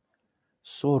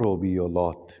 sorrow be your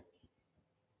lot.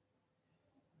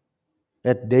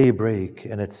 At daybreak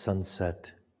and at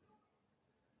sunset,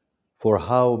 For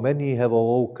how many have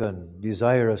awoken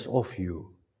desirous of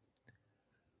you,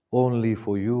 only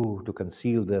for you to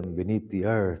conceal them beneath the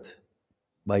earth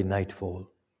by nightfall.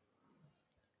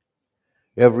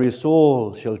 Every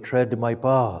soul shall tread my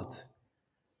path,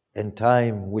 and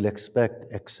time will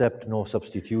accept no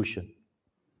substitution.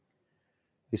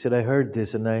 He said, I heard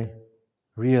this and I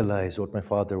realized what my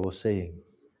father was saying.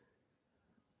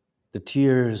 The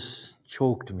tears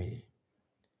choked me.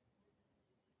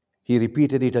 He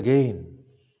repeated it again,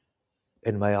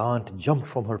 and my aunt jumped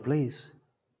from her place,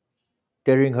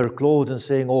 tearing her clothes and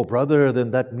saying, Oh brother,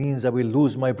 then that means I will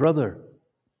lose my brother.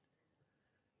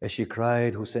 As she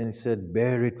cried, Hussein said,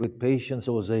 Bear it with patience,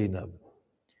 O Zainab.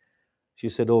 She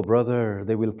said, Oh brother,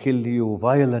 they will kill you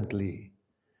violently,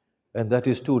 and that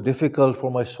is too difficult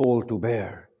for my soul to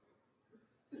bear.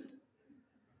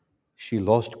 She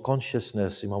lost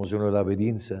consciousness, Imam Zainul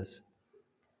Abidin says.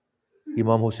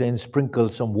 Imam Hussein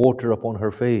sprinkled some water upon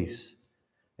her face,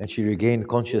 and she regained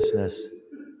consciousness.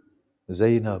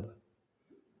 Zainab,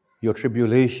 your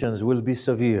tribulations will be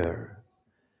severe,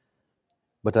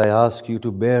 but I ask you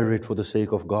to bear it for the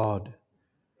sake of God.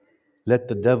 Let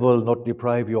the devil not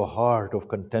deprive your heart of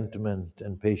contentment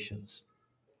and patience.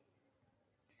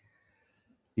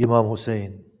 Imam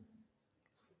Hussein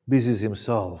busies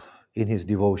himself in his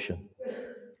devotion.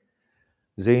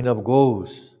 Zainab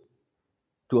goes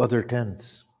to other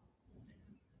tents.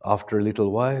 After a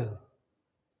little while,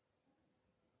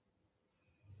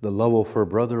 the love of her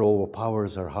brother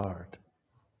overpowers her heart.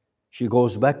 She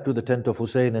goes back to the tent of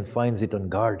Hussein and finds it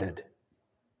unguarded.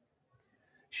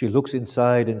 She looks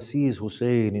inside and sees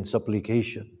Hussein in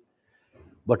supplication.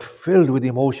 But filled with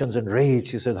emotions and rage,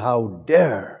 she said, How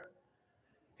dare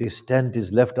his tent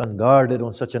is left unguarded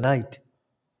on such a night?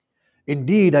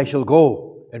 Indeed, I shall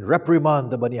go and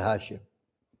reprimand the Bani Hashim.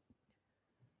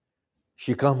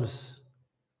 She comes,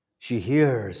 she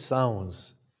hears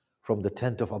sounds from the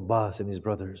tent of Abbas and his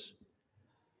brothers.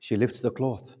 She lifts the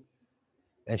cloth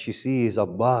and she sees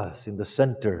Abbas in the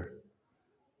center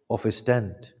of his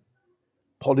tent,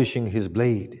 polishing his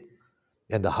blade,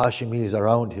 and the Hashimis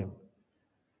around him.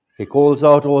 He calls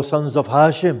out, O sons of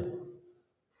Hashim,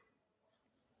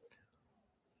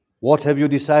 what have you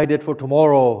decided for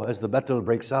tomorrow as the battle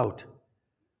breaks out?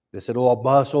 They said, O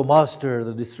Abbas, O master,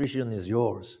 the decision is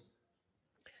yours.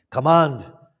 Command,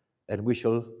 and we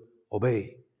shall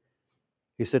obey.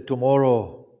 He said,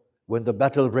 tomorrow, when the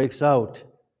battle breaks out,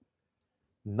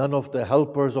 none of the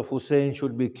helpers of Hussein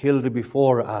should be killed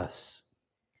before us.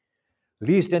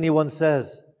 Least anyone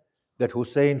says that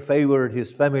Hussein favored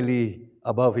his family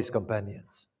above his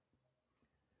companions.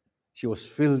 She was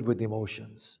filled with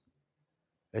emotions.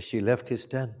 As she left his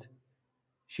tent,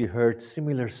 she heard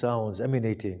similar sounds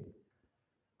emanating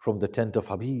from the tent of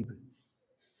Habib.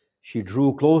 She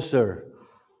drew closer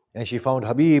and she found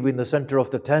Habib in the center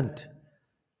of the tent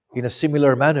in a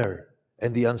similar manner,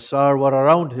 and the Ansar were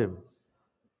around him.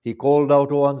 He called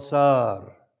out, O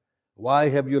Ansar, why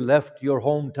have you left your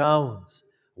hometowns?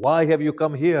 Why have you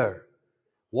come here?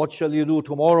 What shall you do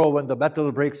tomorrow when the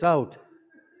battle breaks out?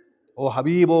 O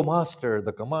Habib, O master,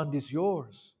 the command is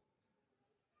yours.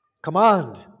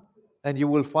 Command, and you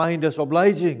will find us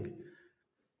obliging.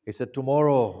 He said,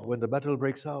 tomorrow when the battle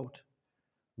breaks out,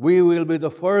 we will be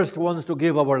the first ones to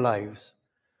give our lives.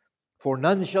 For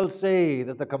none shall say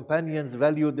that the companions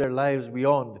valued their lives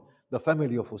beyond the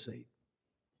family of Hussein.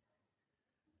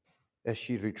 As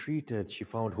she retreated, she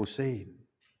found Hussein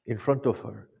in front of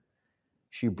her.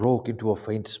 She broke into a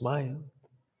faint smile.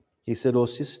 He said, Oh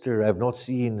sister, I have not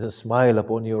seen a smile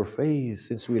upon your face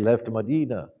since we left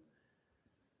Medina.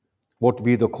 What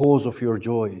be the cause of your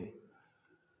joy?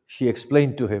 She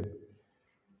explained to him.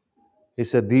 He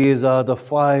said, These are the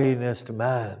finest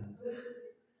man.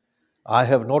 I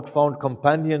have not found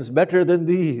companions better than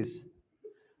these,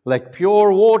 like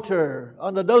pure water,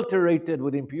 unadulterated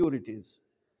with impurities.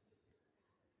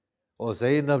 O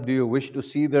Zainab, do you wish to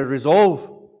see their resolve?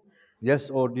 Yes,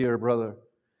 O dear brother.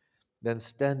 Then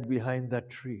stand behind that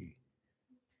tree.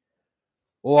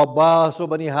 O Abbas, O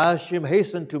Bani Hashim,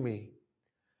 hasten to me.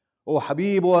 O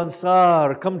Habib, O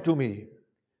Ansar, come to me.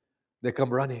 They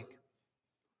come running.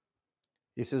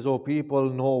 He says, O people,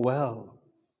 know well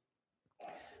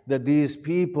that these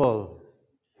people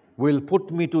will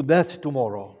put me to death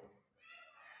tomorrow.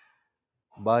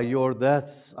 By your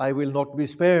deaths I will not be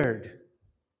spared.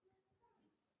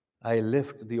 I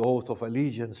lift the oath of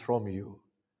allegiance from you.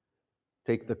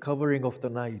 Take the covering of the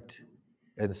night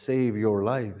and save your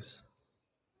lives.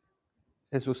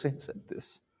 As Hussein said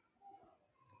this,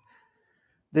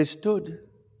 they stood.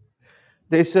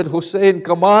 They said, Hussein,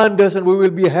 command us and we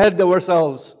will behead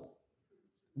ourselves.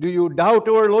 Do you doubt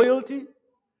our loyalty?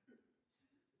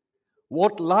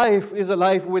 What life is a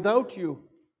life without you?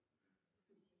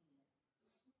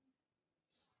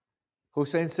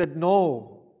 Hussein said,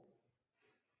 no,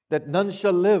 that none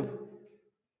shall live.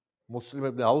 Muslim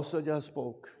ibn Awsajah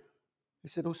spoke. He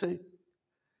said, Hussein,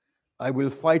 I will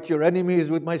fight your enemies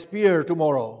with my spear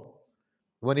tomorrow.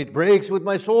 When it breaks, with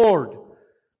my sword.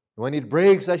 When it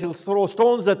breaks, I shall throw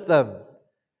stones at them.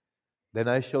 Then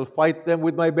I shall fight them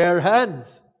with my bare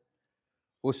hands.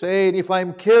 Hussein, if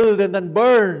I'm killed and then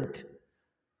burnt,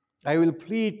 I will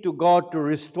plead to God to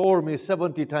restore me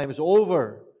 70 times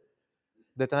over,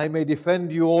 that I may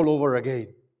defend you all over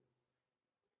again.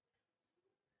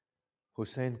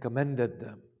 Hussein commended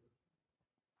them.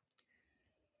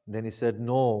 Then he said,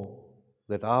 know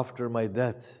that after my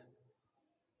death,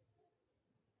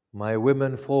 my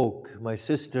women folk, my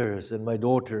sisters and my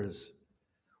daughters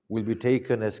will be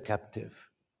taken as captive.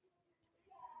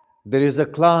 There is a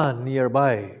clan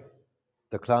nearby,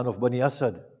 the clan of Bani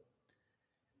Asad.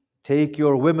 Take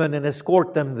your women and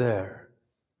escort them there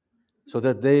so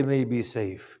that they may be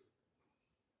safe.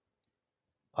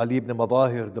 Ali ibn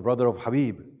Madahir, the brother of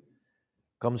Habib,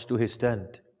 comes to his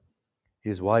tent.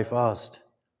 His wife asked,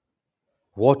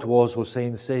 what was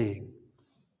Hussein saying?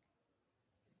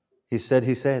 He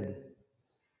said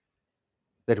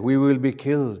that we will be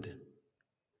killed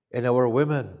and our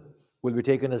women will be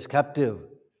taken as captive.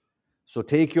 So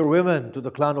take your women to the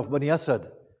clan of Bani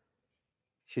Asad.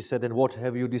 She said, and what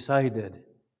have you decided?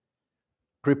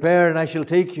 Prepare and I shall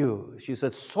take you. She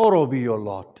said, sorrow be your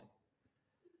lot.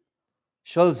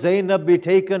 Shall Zainab be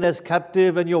taken as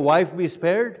captive and your wife be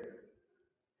spared?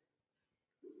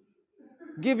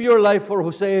 Give your life for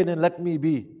Hussein and let me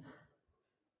be.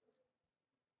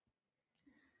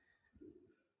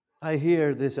 I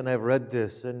hear this and I've read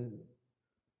this and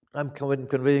I'm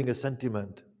conveying a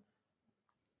sentiment.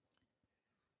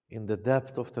 In the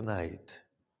depth of the night,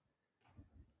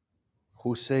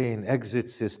 Hussein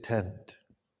exits his tent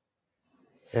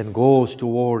and goes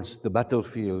towards the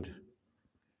battlefield.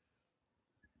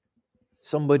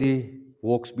 Somebody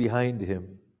walks behind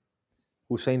him.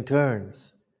 Hussein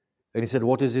turns and he said,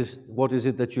 what is this? What is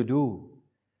it that you do?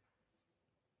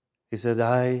 He said,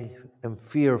 I am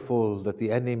fearful that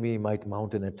the enemy might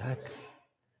mount an attack.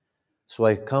 So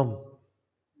I come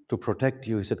to protect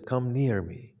you. He said, come near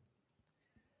me.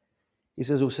 He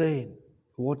says, Hussein,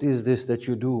 what is this that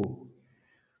you do?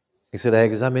 He said, I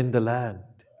examine the land,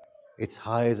 its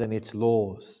highs and its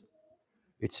lows,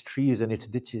 its trees and its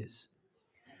ditches,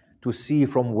 to see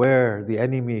from where the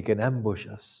enemy can ambush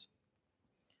us.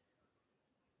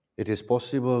 It is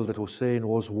possible that Hussein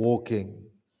was walking,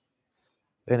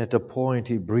 and at a point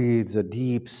he breathes a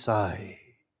deep sigh.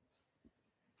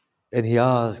 And he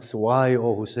asks, why,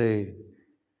 O Hussein?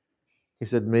 He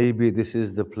said, maybe this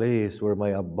is the place where my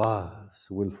Abbas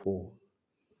will fall.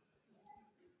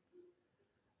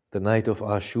 The night of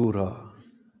Ashura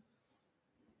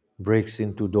breaks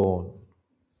into dawn.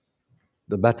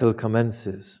 The battle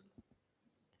commences.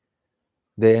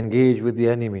 They engage with the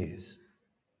enemies.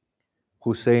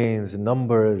 Hussein's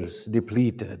numbers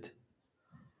depleted.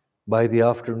 By the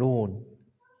afternoon,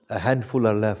 a handful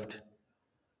are left.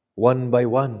 One by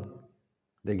one,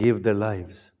 they give their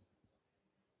lives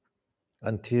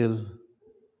until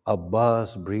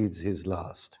Abbas breathes his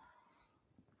last.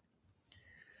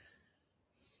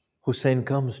 Hussein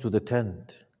comes to the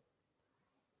tent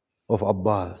of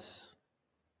Abbas,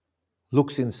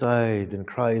 looks inside and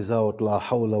cries out, La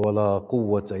hawla wa la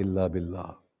quwwata illa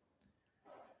billah.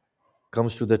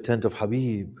 Comes to the tent of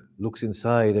Habib, looks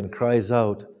inside and cries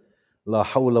out, La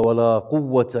hawla wa la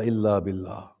quwwata illa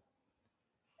billah.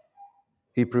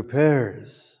 He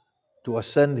prepares to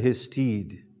ascend his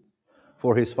steed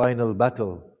for his final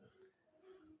battle,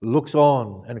 looks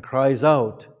on and cries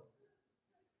out,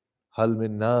 Hal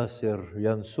min nasir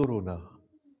yansuruna,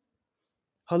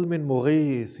 Hal min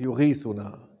mughith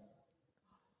yughithuna,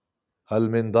 Hal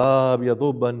min dab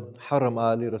yadub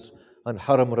an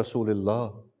haram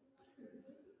Rasulillah.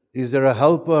 Is there a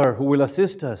helper who will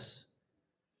assist us?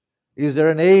 Is there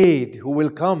an aide who will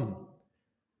come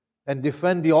and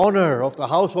defend the honor of the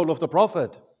household of the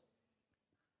Prophet?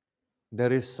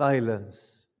 There is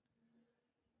silence.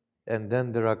 And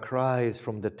then there are cries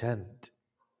from the tent.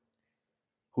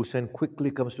 Hussein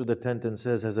quickly comes to the tent and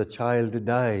says, has a child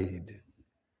died?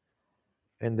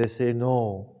 And they say,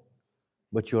 no,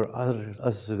 but your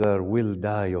Asghar will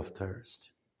die of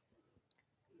thirst.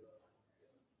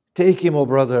 Take him, O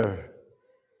brother,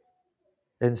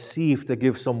 and see if they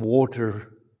give some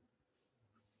water.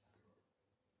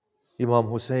 Imam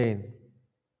Hussein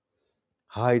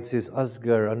hides his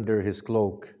Asghar under his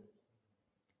cloak,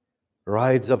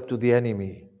 rides up to the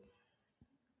enemy,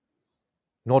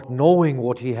 not knowing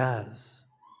what he has.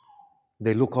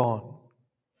 They look on.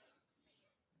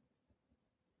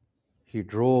 He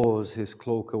draws his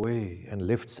cloak away and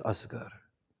lifts Asghar.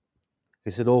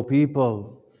 He said, "O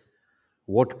people,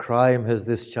 what crime has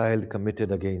this child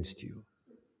committed against you?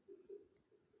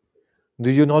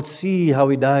 Do you not see how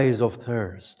he dies of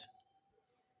thirst?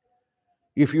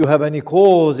 If you have any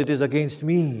cause, it is against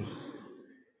me.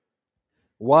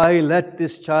 Why let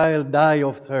this child die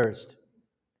of thirst?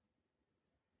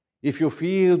 If you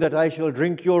feel that I shall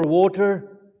drink your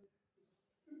water,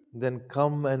 then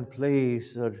come and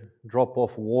place a drop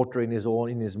of water in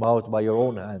his mouth by your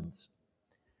own hands."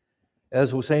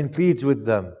 As Hussein pleads with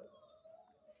them,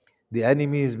 the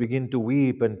enemies begin to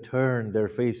weep and turn their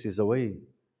faces away.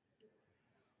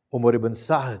 Umar ibn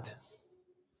Sa'd,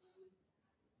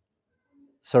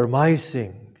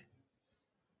 surmising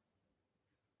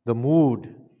the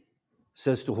mood,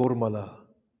 says to Hurmala,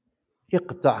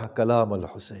 "Iqta' kalam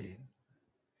al-Husayn."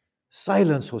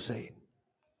 Silence Hussein.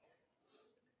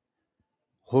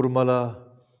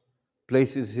 Hurmala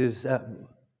places his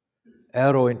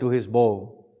arrow into his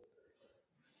bow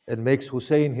and makes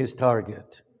Hussein his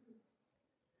target.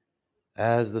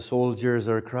 As the soldiers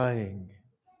are crying,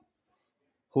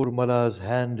 Hurmala's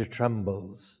hand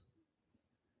trembles.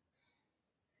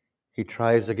 He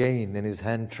tries again and his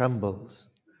hand trembles.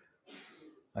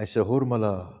 I say,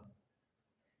 "Hurmala,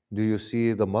 do you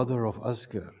see the mother of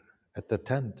Asghar at the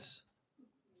tents?"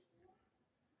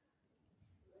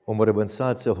 Umar ibn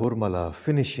Sa'd said, "Hurmala,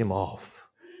 finish him off."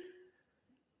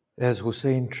 As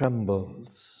Hussein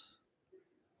trembles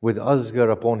with Asghar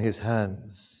upon his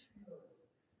hands,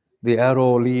 the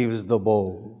arrow leaves the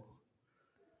bow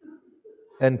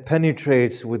and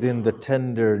penetrates within the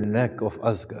tender neck of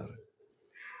Asghar.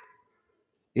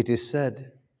 It is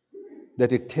said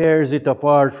that it tears it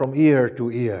apart from ear to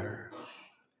ear.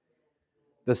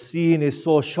 The scene is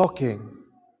so shocking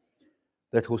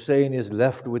that Hussein is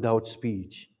left without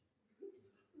speech.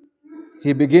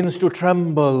 He begins to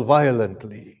tremble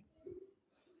violently.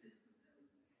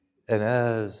 And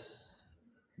as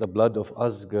the blood of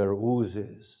Asghar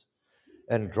oozes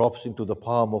and drops into the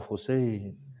palm of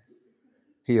Hussein,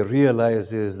 he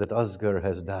realizes that Asghar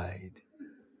has died.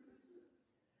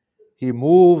 He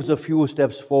moves a few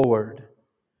steps forward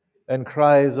and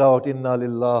cries out, "Inna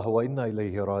lillahi wa inna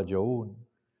ilayhi raji'un."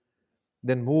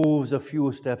 Then moves a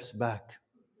few steps back.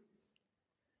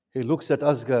 He looks at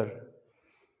Asghar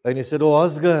and he said, "Oh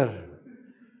Asghar,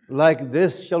 like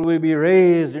this shall we be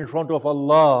raised in front of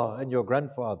Allah and your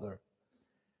grandfather."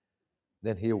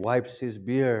 Then he wipes his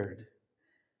beard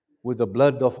with the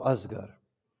blood of Asghar.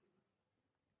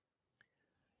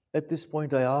 At this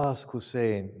point I ask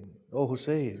Hussein, "Oh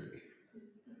Hussein,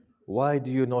 why do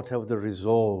you not have the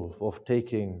resolve of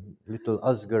taking little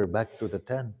Asghar back to the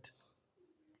tent?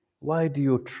 Why do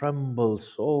you tremble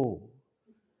so?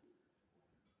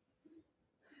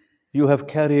 You have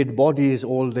carried bodies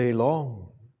all day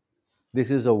long. This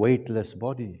is a weightless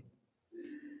body."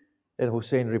 And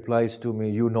Hussein replies to me,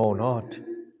 "You know not.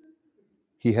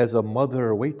 He has a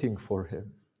mother waiting for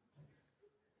him,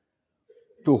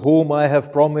 to whom I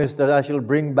have promised that I shall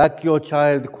bring back your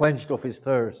child quenched of his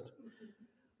thirst.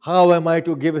 How am I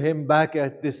to give him back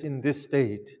in this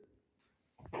state?"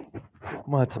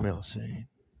 Matame Hussein.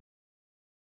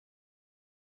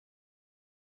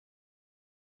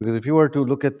 Because if you were to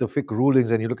look at the fiqh rulings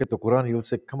and you look at the Quran, you'll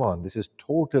say, come on, this is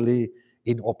totally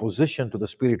in opposition to the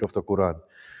spirit of the Quran.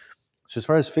 So as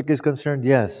far as fiqh is concerned,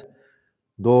 yes,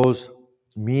 those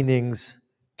meanings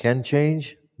can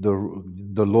change the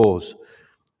laws,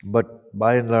 but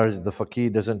by and large, the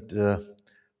faqih doesn't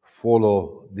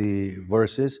follow the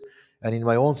verses. And in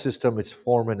my own system, it's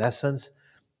form and essence.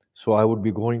 So I would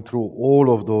be going through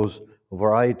all of those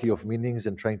variety of meanings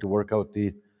and trying to work out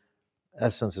the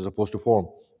essence as opposed to form.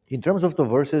 In terms of the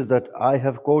verses that I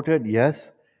have quoted,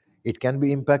 yes, it can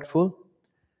be impactful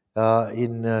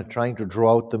in trying to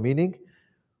draw out the meaning.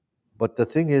 But the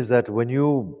thing is that when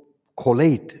you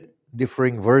collate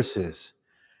differing verses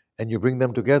and you bring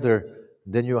them together,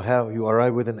 then you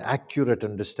arrive with an accurate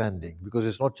understanding, because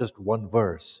it's not just one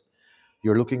verse.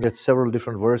 You're looking at several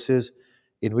different verses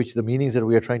in which the meanings that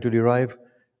we are trying to derive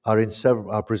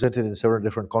are presented in several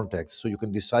different contexts. So you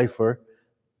can decipher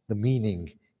the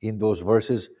meaning in those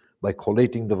verses by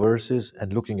collating the verses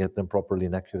and looking at them properly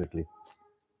and accurately.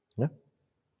 Yeah?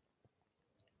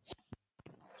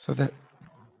 So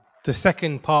the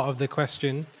second part of the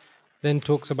question then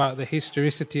talks about the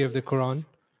historicity of the Quran.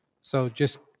 So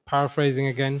just paraphrasing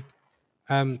again,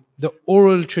 the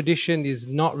oral tradition is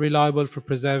not reliable for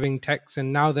preserving texts,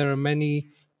 and now there are many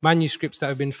manuscripts that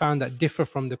have been found that differ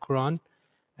from the Quran.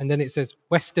 And then it says,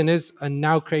 Westerners are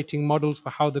now creating models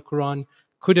for how the Quran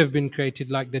could have been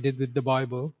created like they did with the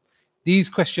Bible. These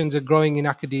questions are growing in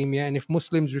academia, and if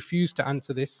Muslims refuse to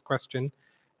answer this question,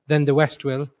 then the West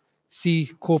will.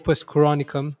 See Corpus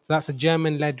Quranicum. So that's a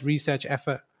German-led research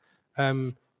effort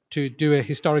to do a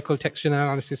historical textual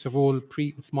analysis of all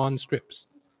pre-Uthman scripts.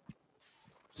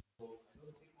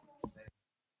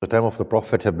 The time of the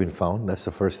Prophet have been found, that's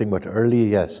the first thing, but early,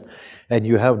 yes. And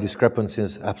you have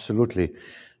discrepancies, absolutely.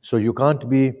 So you can't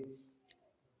be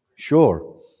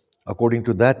sure, according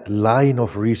to that line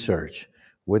of research,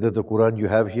 whether the Quran you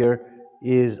have here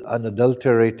is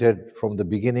unadulterated from the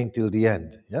beginning till the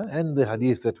end. Yeah, and the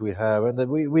hadith that we have, and that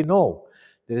we know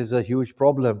there is a huge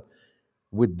problem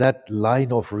with that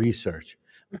line of research.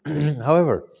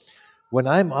 However, when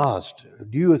I'm asked,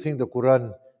 do you think the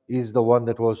Quran is the one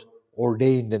that was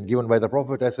ordained and given by the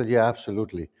Prophet? I said, yeah,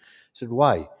 absolutely. I said,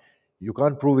 why? You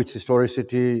can't prove its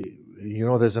historicity. You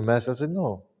know, there's a mess. I said,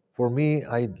 no. For me,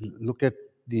 I look at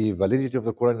the validity of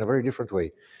the Quran in a very different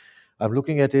way. I'm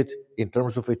looking at it in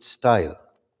terms of its style,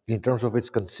 in terms of its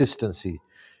consistency,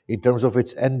 in terms of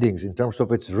its endings, in terms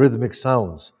of its rhythmic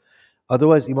sounds.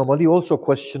 Otherwise, Imam Ali also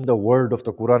questioned the word of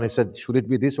the Quran. He said, should it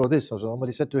be this or this? So Imam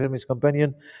Ali said to him, his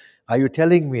companion, are you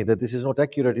telling me that this is not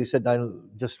accurate? He said, I'll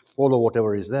just follow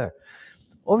whatever is there.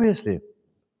 Obviously,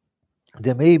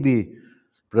 there may be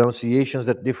pronunciations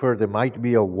that differ. There might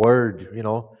be a word,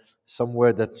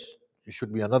 somewhere that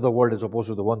should be another word as opposed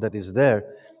to the one that is there.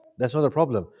 That's not a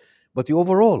problem. But the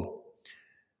overall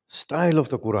style of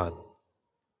the Quran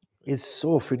is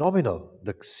so phenomenal.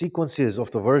 The sequences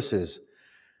of the verses,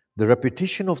 the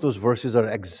repetition of those verses are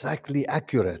exactly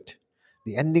accurate.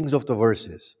 The endings of the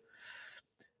verses.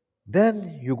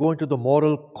 Then you go into the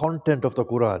moral content of the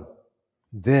Quran.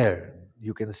 There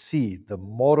you can see the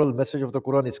moral message of the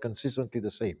Quran is consistently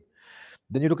the same.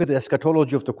 Then you look at the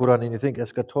eschatology of the Quran and you think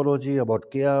eschatology about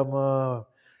Qiyamah,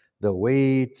 the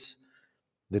weights,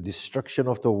 the destruction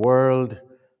of the world,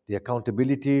 the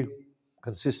accountability,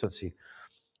 consistency.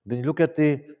 Then you look at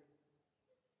the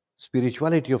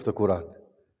spirituality of the Quran,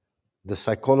 the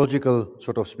psychological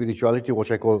sort of spirituality,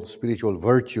 which I call spiritual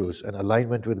virtues and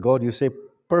alignment with God, you say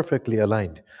perfectly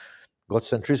aligned. God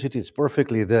centricity is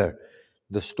perfectly there.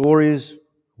 The stories,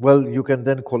 well, you can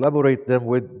then collaborate them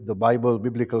with the Bible,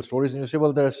 biblical stories, and you say,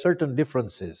 well, there are certain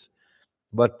differences,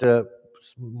 but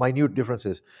minute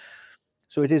differences.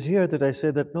 So it is here that I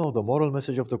say that no, the moral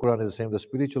message of the Quran is the same, the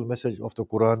spiritual message of the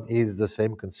Quran is the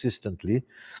same consistently,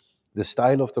 the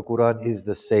style of the Quran is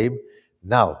the same.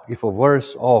 Now, if a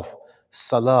verse of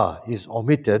Salah is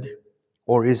omitted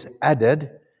or is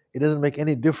added, it doesn't make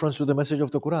any difference to the message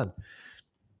of the Quran.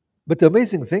 But the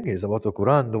amazing thing is about the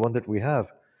Quran, the one that we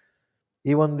have,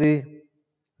 even the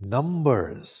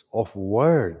numbers of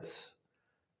words,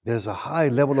 there's a high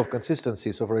level of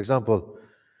consistency. So, for example,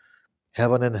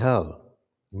 heaven and hell,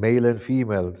 male and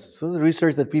female. So, the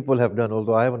research that people have done,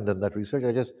 although I haven't done that research,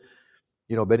 I just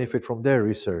benefit from their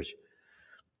research.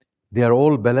 They are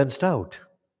all balanced out,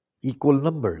 equal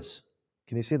numbers.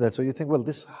 Can you see that? So you think, well,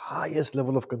 this highest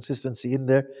level of consistency in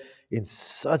there, in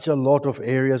such a lot of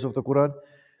areas of the Quran,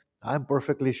 I'm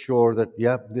perfectly sure that,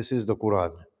 yeah, this is the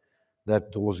Quran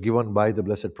that was given by the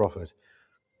Blessed Prophet.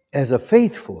 As a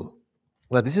faithful,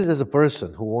 now this is as a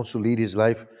person who wants to lead his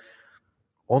life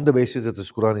on the basis that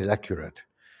this Quran is accurate.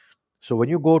 So when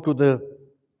you go to the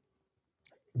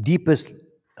deepest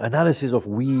analysis of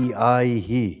we, I,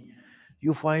 he,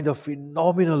 you find a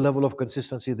phenomenal level of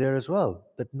consistency there as well.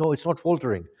 That no, it's not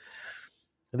faltering.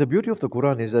 And the beauty of the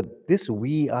Quran is that this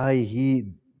we, I, he,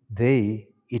 they,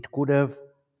 it could have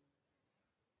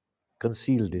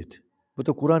concealed it. But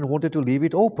the Quran wanted to leave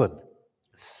it open.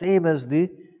 Same as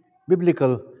the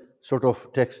biblical sort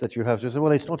of text that you have. So you say,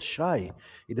 well, it's not shy.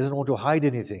 It doesn't want to hide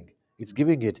anything. It's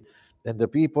giving it. And the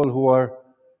people who are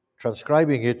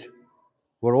transcribing it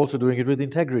were also doing it with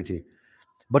integrity.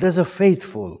 But as a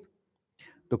faithful,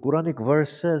 the Quranic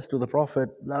verse says to the Prophet,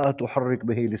 لا تحرك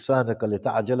به لسانك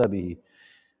لتعجل به.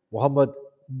 Muhammad,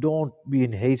 don't be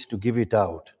in haste to give it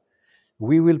out.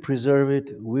 We will preserve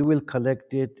it, we will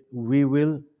collect it, we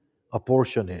will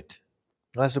apportion it.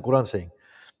 That's the Quran saying.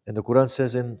 And the Quran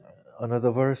says in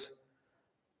another verse,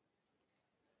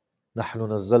 نحن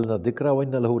نزلنا الذكر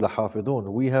وإنا له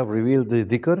لحافظون. We have revealed the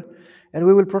dhikr and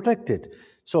we will protect it.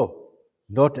 So,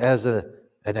 not as an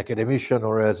academician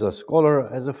or as a scholar,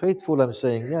 as a faithful, I'm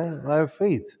saying, yeah, I have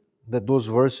faith that those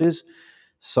verses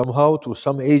somehow, through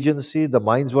some agency, the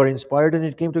minds were inspired and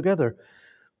it came together.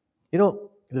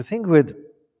 The thing with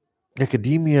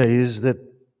academia is that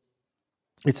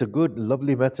it's a good,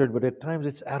 lovely method, but at times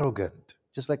it's arrogant,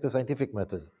 just like the scientific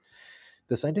method.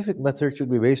 The scientific method should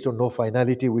be based on no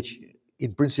finality, which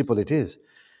In principle, it is.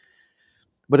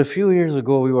 But a few years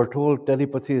ago, we were told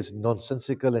telepathy is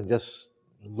nonsensical and just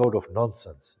a load of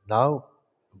nonsense. Now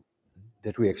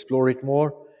that we explore it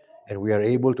more and we are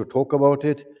able to talk about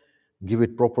it, give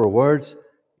it proper words,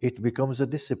 it becomes a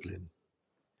discipline.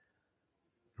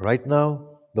 Right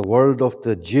now, the world of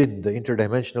the jinn, the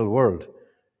interdimensional world,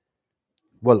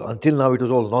 well, until now it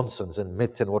was all nonsense and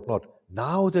myth and whatnot.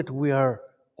 Now that we are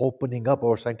opening up,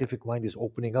 our scientific mind is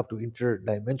opening up to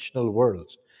interdimensional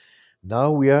worlds.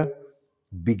 Now we are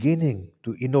beginning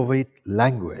to innovate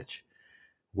language.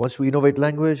 Once we innovate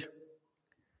language,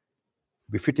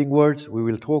 befitting words, we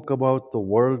will talk about the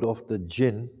world of the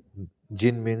jinn.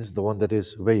 Jinn means the one that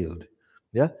is veiled,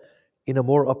 yeah, in a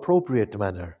more appropriate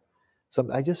manner.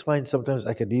 I just find sometimes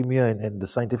academia and the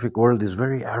scientific world is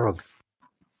very arrogant.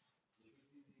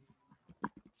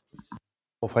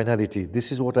 Finality.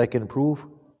 This is what I can prove.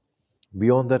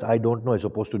 Beyond that, I don't know, as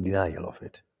opposed to denial of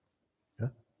it. Yeah?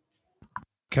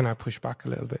 Can I push back a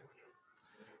little bit?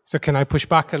 So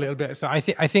I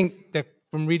think that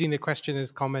from reading the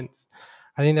questioner's comments,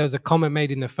 I think there was a comment made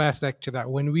in the first lecture that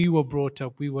when we were brought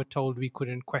up, we were told we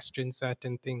couldn't question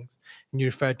certain things, and you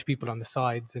referred to people on the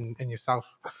sides and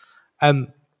yourself.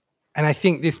 And I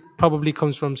think this probably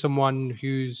comes from someone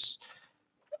who's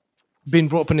been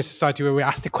brought up in a society where we're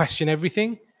asked to question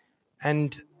everything.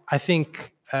 And I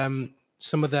think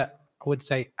some of the, I would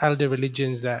say, elder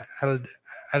religions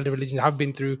have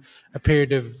been through a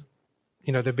period of,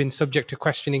 they've been subject to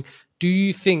questioning. Do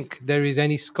you think there is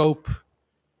any scope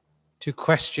to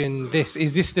question this?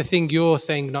 Is this the thing you're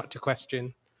saying not to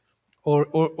question? Or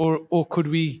could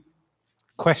we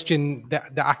question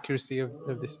the accuracy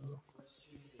of this?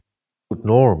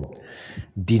 Norm.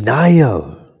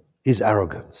 Denial is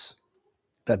arrogance.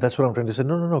 That's what I'm trying to say.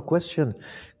 No. Question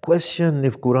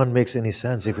if Quran makes any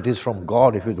sense, if it is from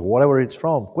God, if it whatever it's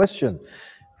from. Question.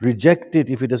 Reject it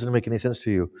if it doesn't make any sense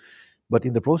to you. But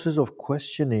in the process of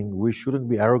questioning, we shouldn't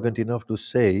be arrogant enough to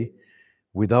say,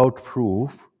 without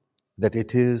proof, that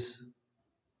it is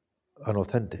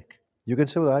unauthentic. You can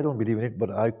say, well, I don't believe in it,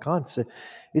 but I can't say.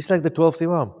 It's like the 12th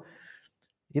Imam.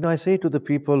 I say to the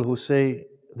people who say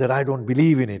that I don't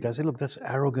believe in it, I say, look, that's an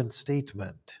arrogant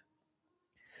statement.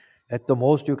 At the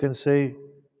most, you can say,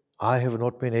 I have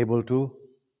not been able to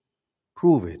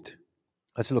prove it.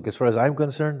 I say, look, as far as I'm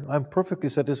concerned, I'm perfectly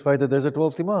satisfied that there's a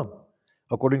 12th Imam,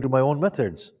 according to my own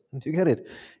methods. You get it?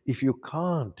 If you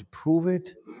can't prove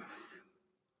it,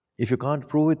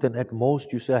 then at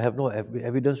most you say, I have no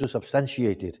evidence to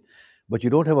substantiate it. But you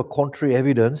don't have a contrary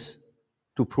evidence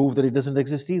to prove that it doesn't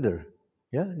exist either.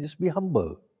 Yeah, just be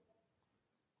humble.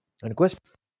 And question.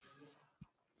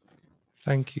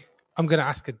 Thank you. I'm going to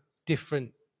ask a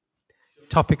different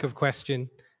topic of question.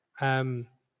 I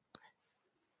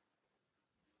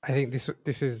think this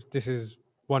is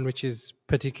one which is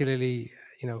particularly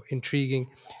intriguing.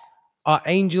 Are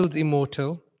angels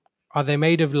immortal? Are they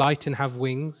made of light and have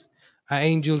wings? Are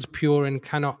angels pure and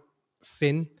cannot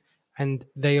sin, and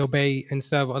they obey and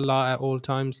serve Allah at all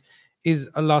times? Is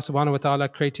Allah subhanahu wa ta'ala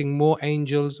creating more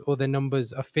angels, or their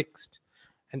numbers are fixed?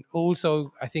 And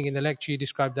also, I think in the lecture you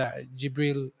described that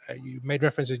Jibril, you made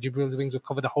reference to Jibril's wings will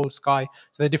cover the whole sky.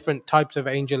 So there are different types of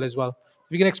angel as well.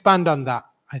 If you can expand on that,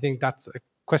 I think that's a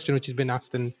question which has been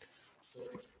asked. And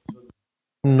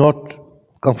not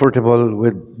comfortable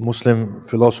with Muslim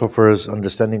philosophers'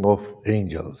 understanding of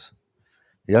angels.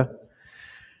 Yeah?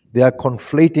 They are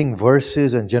conflating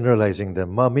verses and generalizing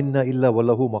them. Ma minna illa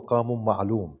wallahu maqamun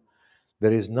ma'loom.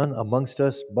 There is none amongst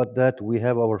us but that we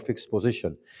have our fixed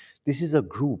position. This is a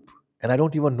group, and I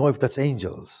don't even know if that's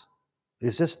angels.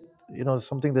 It's just,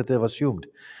 something that they've assumed.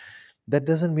 That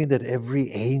doesn't mean that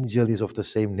every angel is of the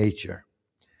same nature.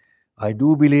 I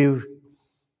do believe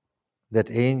that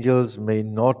angels may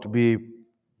not be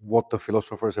what the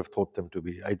philosophers have taught them to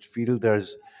be. I feel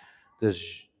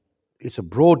it's a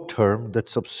broad term that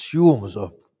subsumes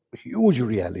a huge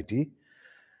reality,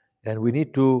 and we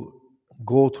need to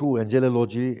go through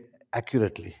angelology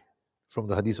accurately from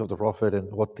the hadith of the Prophet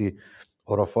and what the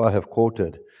Urafa have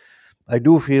quoted. I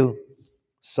do feel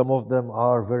some of them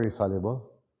are very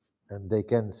fallible and they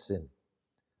can sin.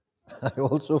 I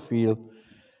also feel,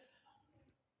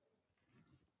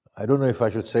 I don't know if I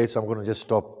should say it, so I'm going to just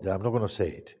stop there. I'm not going to say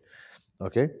it.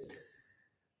 Okay?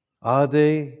 Are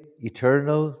they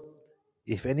eternal?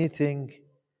 If anything,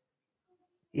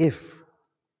 if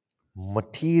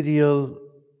material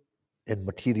and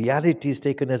materiality is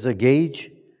taken as a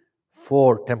gauge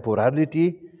for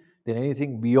temporality, then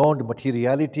anything beyond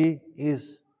materiality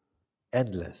is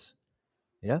endless.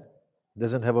 Yeah?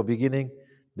 Doesn't have a beginning,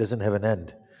 doesn't have an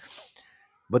end.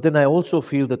 But then I also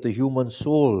feel that the human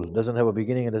soul doesn't have a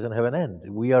beginning and doesn't have an end.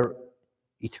 We are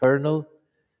eternal.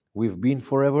 We've been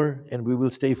forever and we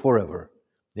will stay forever.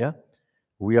 Yeah?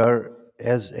 We are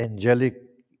as angelic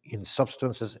in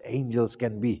substance as angels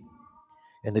can be.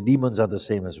 And the demons are the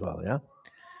same as well. Yeah?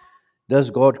 Does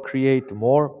God create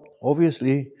more?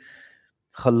 Obviously,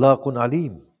 Khallaqun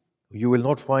Alim. You will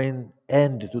not find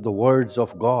end to the words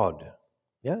of God.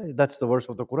 Yeah, that's the verse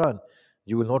of the Quran.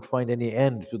 You will not find any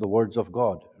end to the words of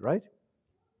God, right?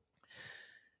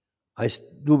 I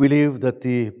do believe that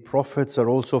the prophets are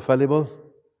also fallible,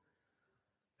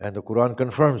 and the Quran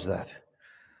confirms that.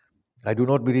 I do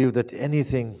not believe that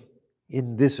anything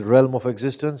in this realm of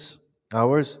existence,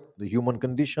 ours, the human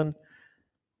condition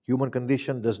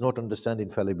does not understand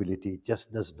infallibility. It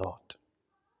just does not.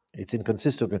 It's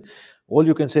inconsistent. All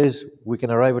you can say is we can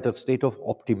arrive at a state of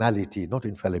optimality, not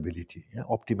infallibility. Yeah?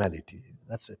 Optimality.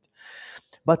 That's it.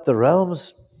 But the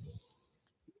realms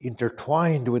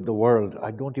intertwined with the world,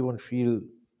 I don't even feel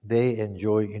they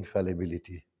enjoy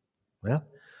infallibility. Yeah?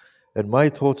 And my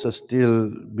thoughts are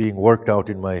still being worked out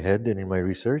in my head and in my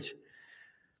research.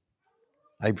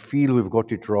 I feel we've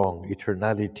got it wrong.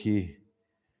 Eternality,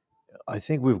 I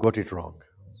think we've got it wrong.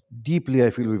 Deeply, I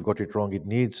feel we've got it wrong. It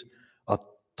needs a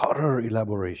thorough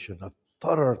elaboration, a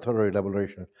thorough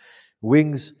elaboration.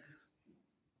 Wings,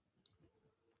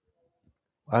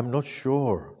 I'm not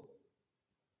sure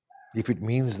if it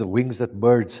means the wings that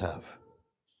birds have.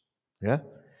 Yeah?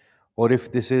 Or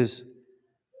if this is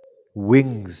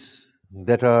wings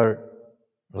that are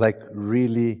like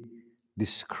really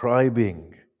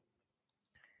describing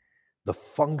the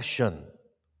function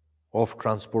of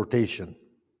transportation.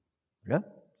 Yeah?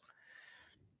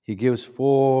 He gives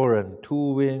 4 and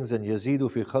 2 wings, and yazidu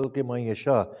fi khalqi man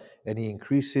yasha, and he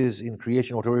increases in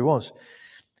creation whatever he wants.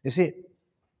 You see,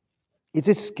 it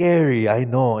is scary, I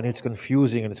know, and it's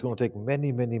confusing, and it's going to take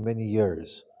many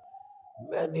years.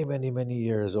 Many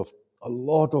years of a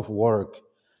lot of work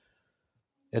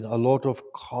and a lot of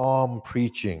calm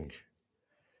preaching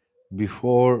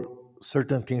before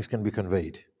certain things can be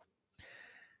conveyed.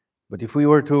 But if we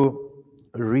were to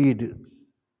read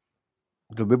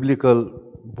the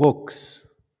biblical books,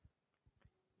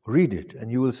 read it, and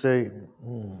you will say,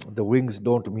 the wings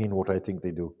don't mean what I think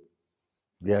they do.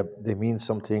 They mean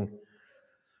something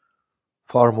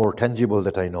far more tangible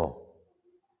that I know.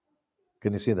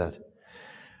 Can you see that?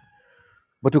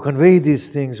 But to convey these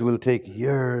things will take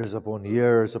years upon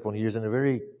years upon years and a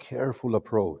very careful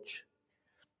approach.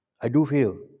 I do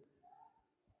feel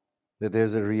that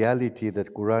there's a reality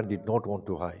that Quran did not want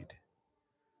to hide.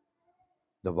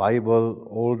 The Bible,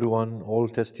 Old One,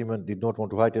 Old Testament, did not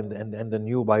want to hide, and the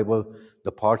New Bible,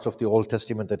 the parts of the Old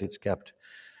Testament that it's kept.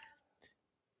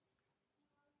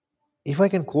 If I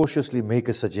can cautiously make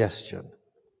a suggestion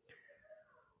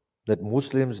that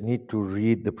Muslims need to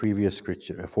read the previous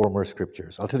scripture, former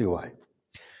scriptures, I'll tell you why.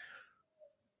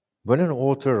 When an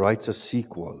author writes a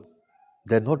sequel,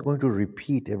 they're not going to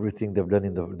repeat everything they've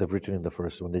written in the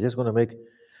first one. They're just going to make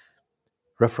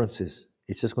references.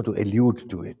 It's just going to allude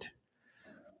to it.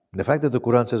 The fact that the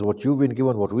Quran says what you've been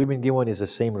given, what we've been given is the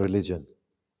same religion.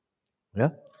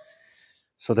 Yeah?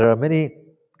 So there are many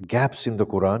gaps in the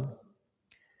Quran.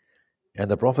 And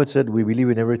the Prophet said, we believe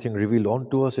in everything revealed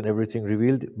unto us and everything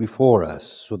revealed before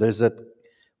us. So there's that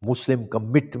Muslim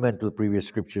commitment to the previous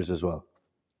scriptures as well.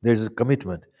 There's a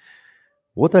commitment.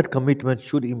 What that commitment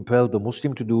should impel the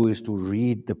Muslim to do is to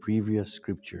read the previous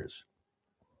scriptures.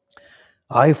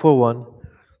 I, for one,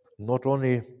 not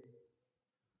only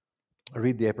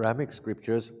read the Abrahamic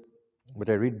scriptures, but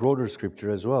I read broader scripture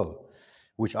as well,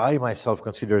 which I myself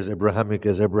consider as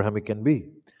Abrahamic can be.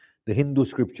 The Hindu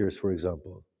scriptures, for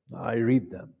example, I read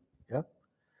them. Yeah,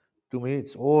 to me,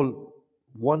 it's all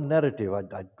one narrative.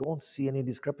 I don't see any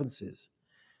discrepancies.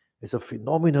 It's a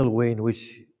phenomenal way in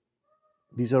which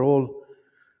these are all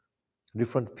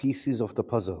different pieces of the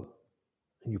puzzle.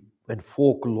 And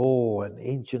folklore and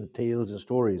ancient tales and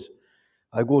stories.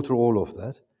 I go through all of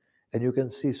that, and you can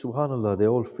see, subhanAllah, they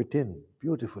all fit in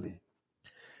beautifully.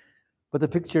 But the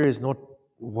picture is not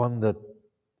one that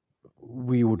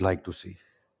we would like to see,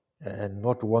 and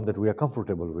not one that we are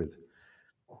comfortable with.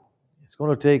 It's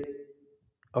going to take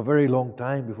a very long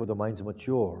time before the minds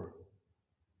mature.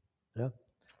 Yeah?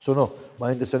 So no,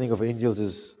 my understanding of angels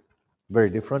is very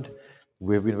different.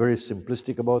 We have been very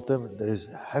simplistic about them. There is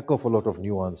a heck of a lot of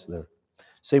nuance there.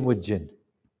 Same with jinn.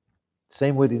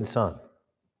 Same with insan.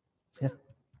 Yeah.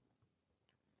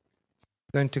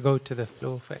 Going to go to the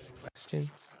floor for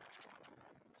questions.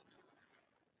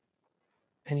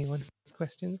 Anyone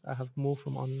questions? I have more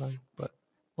from online, but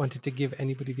wanted to give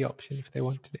anybody the option if they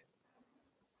wanted it.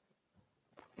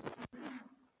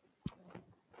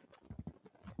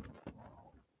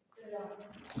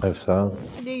 I've found.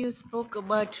 Today you spoke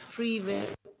about free will.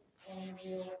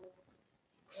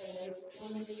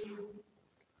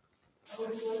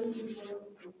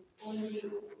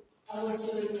 Our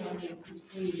personality is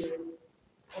free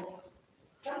will.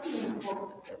 Something is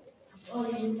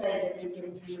only inside that we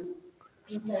can use.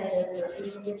 Inside us, that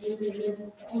we can use it is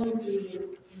only free will.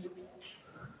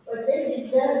 But then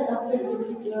it does affect the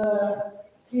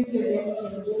future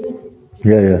destiny, doesn't it?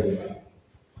 Yeah, yeah.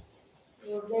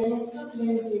 So then it's not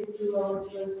limited to our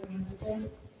personality.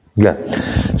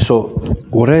 Yeah. So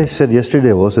what I said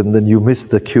yesterday was, and then you missed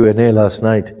the Q&A last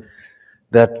night,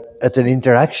 that at an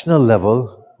interactional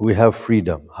level, we have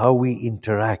freedom. How we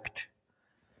interact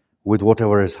with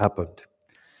whatever has happened.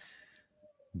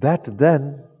 That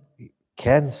then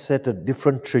can set a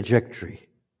different trajectory.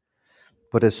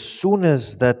 But as soon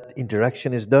as that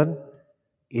interaction is done,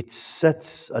 it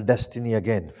sets a destiny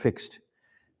again, fixed,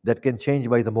 that can change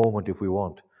by the moment if we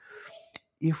want.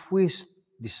 If we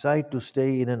decide to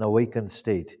stay in an awakened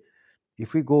state,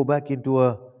 if we go back into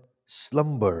a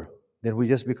slumber, then we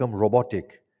just become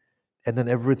robotic, and then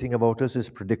everything about us is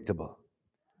predictable,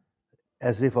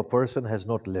 as if a person has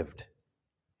not lived.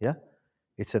 Yeah?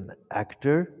 It's an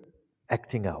actor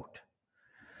acting out.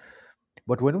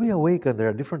 But when we awaken, there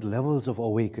are different levels of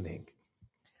awakening.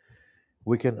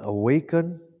 We can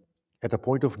awaken at a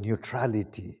point of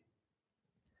neutrality,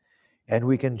 and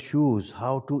we can choose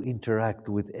how to interact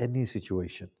with any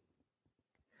situation.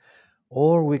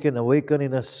 Or we can awaken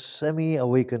in a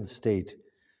semi-awakened state,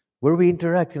 where we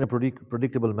interact in a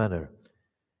predictable manner.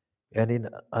 And in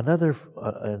another,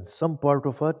 and some part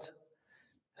of it,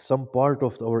 some part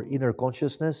of our inner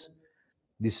consciousness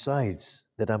decides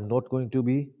that I'm not going to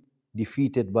be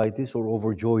defeated by this or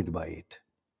overjoyed by it.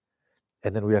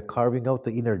 And then we are carving out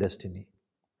the inner destiny.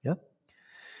 Yeah?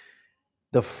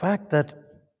 The fact that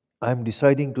I'm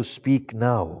deciding to speak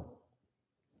now,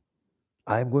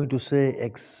 I'm going to say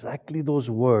exactly those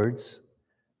words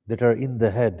that are in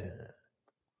the head.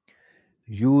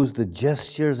 Use the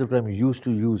gestures that I'm used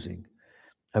to using.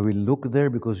 I will look there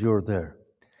because you're there.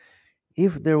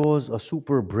 If there was a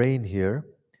super brain here,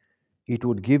 it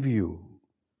would give you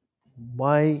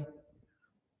my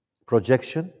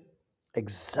projection,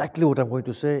 exactly what I'm going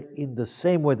to say, in the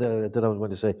same way that I was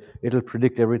going to say. It'll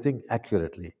predict everything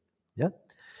accurately. Yeah?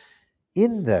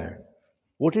 In there,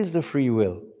 what is the free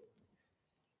will?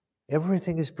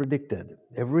 Everything is predicted,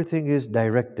 everything is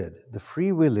directed. The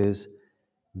free will is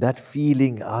that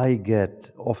feeling I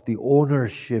get of the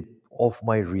ownership of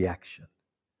my reaction.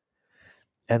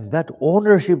 And that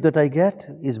ownership that I get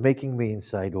is making me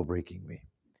inside or breaking me.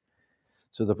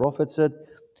 So the Prophet said,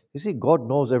 you see, God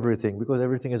knows everything because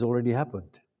everything has already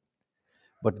happened.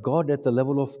 But God, at the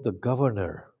level of the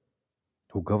governor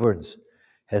who governs,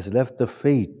 has left the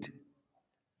fate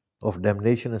of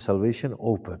damnation and salvation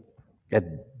open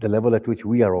at the level at which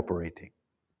we are operating.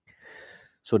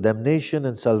 So damnation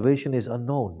and salvation is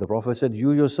unknown. The Prophet said,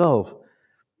 you yourself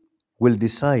will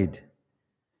decide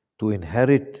to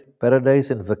inherit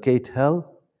paradise and vacate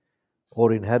hell,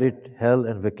 or inherit hell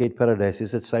and vacate paradise. He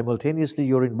said, simultaneously,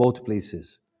 you're in both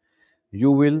places.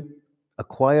 You will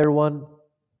acquire one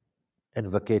and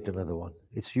vacate another one.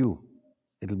 It's you.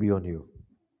 It'll be on you.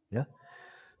 Yeah?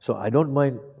 So I don't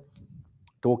mind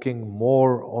talking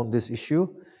more on this issue,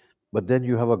 but then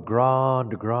you have a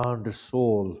grand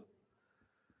soul,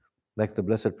 like the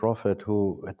Blessed Prophet,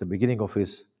 who at the beginning of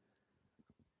his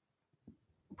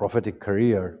prophetic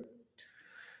career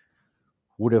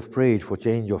would have prayed for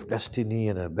change of destiny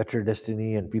and a better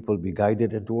destiny and people be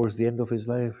guided, and towards the end of his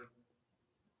life,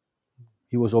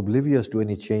 he was oblivious to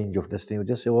any change of destiny. He would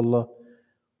just say, Allah,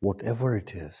 whatever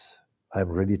it is, I'm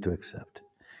ready to accept.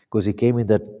 Because he came in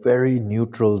that very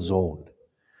neutral zone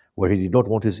where he did not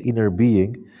want his inner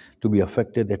being to be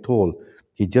affected at all.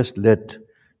 He just let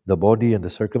the body and the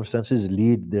circumstances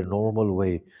lead their normal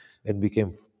way and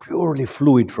became purely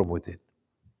fluid from within,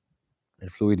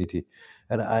 and fluidity.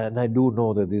 And I do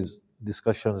know that these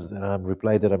discussions and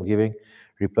replies I'm giving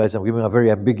are very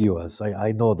ambiguous.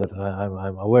 I know that.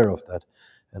 I'm aware of that,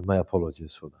 and my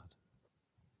apologies for that.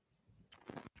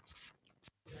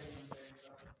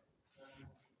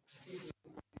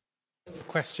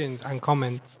 Questions and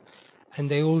comments, and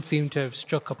they all seem to have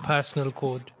struck a personal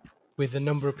chord with a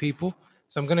number of people.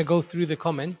 So I'm going to go through the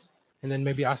comments and then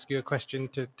maybe ask you a question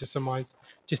to summarize,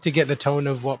 just to get the tone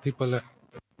of what people are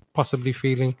possibly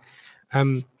feeling.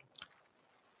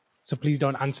 So please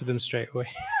don't answer them straight away.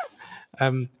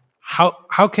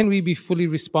 How can we be fully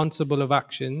responsible of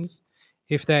actions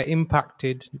if they're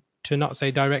impacted, to not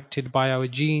say directed, by our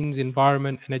genes,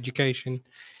 environment, and education?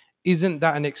 Isn't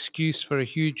that an excuse for a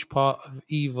huge part of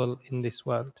evil in this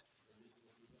world?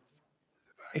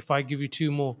 if I give you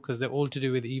two more, because they're all to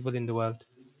do with evil in the world.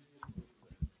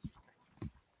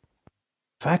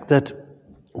 Fact that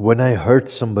when I hurt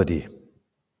somebody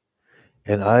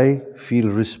and I feel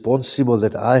responsible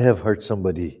that I have hurt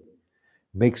somebody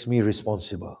makes me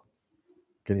responsible.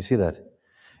 Can you see that?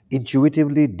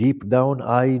 Intuitively, deep down,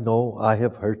 I know I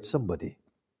have hurt somebody.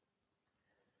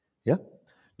 Yeah?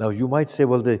 Now, you might say,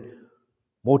 well, the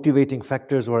motivating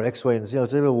factors were X, Y, and Z. I'll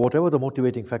say, well, whatever the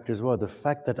motivating factors were, the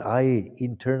fact that I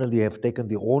internally have taken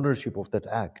the ownership of that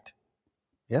act.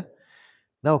 Yeah?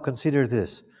 Now, consider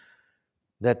this,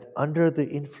 that under the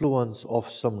influence of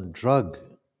some drug,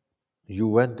 you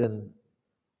went and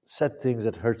said things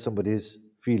that hurt somebody's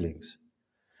feelings.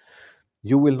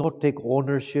 You will not take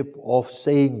ownership of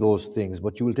saying those things,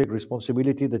 but you will take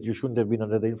responsibility that you shouldn't have been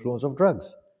under the influence of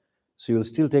drugs. So you'll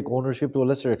still take ownership to a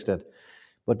lesser extent.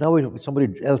 But now, if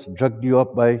somebody else drugged you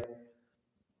up by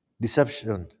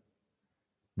deception,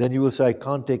 then you will say, I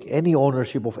can't take any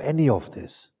ownership of any of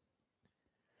this.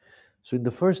 So, in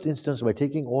the first instance, by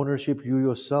taking ownership, you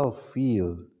yourself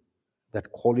feel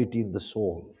that quality in the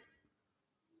soul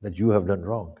that you have done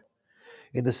wrong.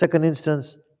 In the second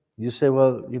instance, you say,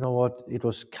 well, you know what, it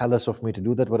was callous of me to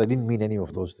do that, but I didn't mean any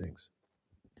of those things.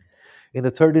 In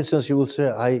the third instance, you will say,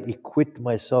 I acquit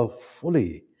myself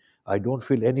fully. I don't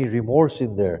feel any remorse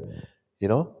in there. You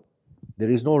know, there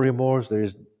is no remorse, there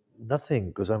is nothing,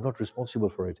 because I'm not responsible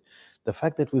for it. The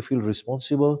fact that we feel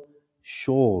responsible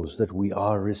shows that we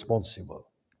are responsible.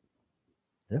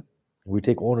 Yeah? We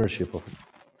take ownership of it.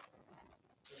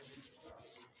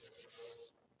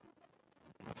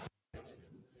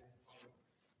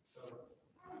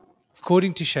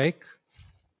 According to Shaykh,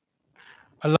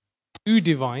 Allah is too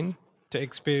divine to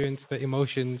experience the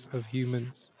emotions of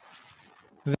humans.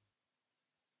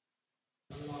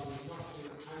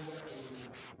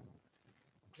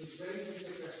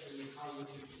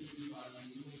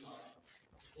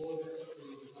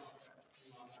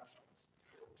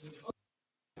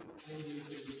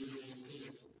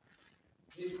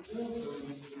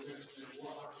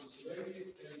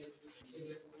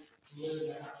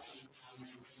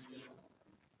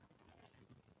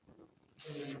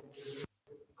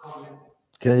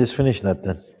 Can I just finish that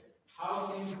then?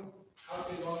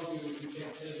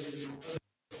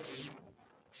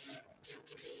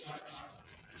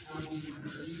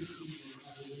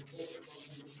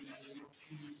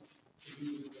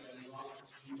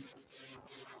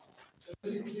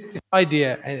 This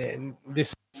idea and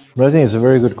this But I think it's a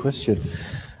very good question.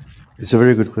 It's a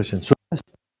very good question. So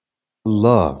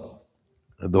Allah,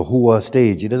 the Huwa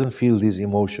stage, He doesn't feel these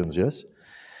emotions, yes?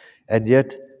 And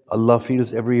yet Allah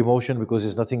feels every emotion because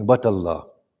He's nothing but Allah.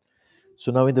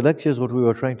 So now in the lectures, what we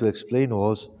were trying to explain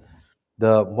was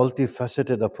the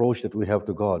multifaceted approach that we have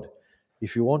to God.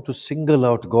 If you want to single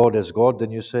out God as God,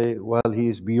 then you say, well, He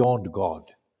is beyond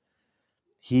God.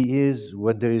 He is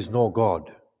when there is no God,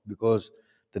 because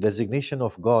the designation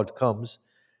of God comes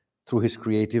through His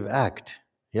creative act.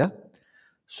 Yeah?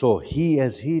 So He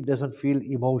as He doesn't feel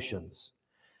emotions,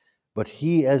 but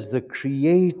He as the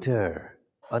creator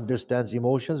understands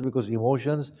emotions, because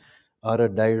emotions are a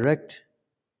direct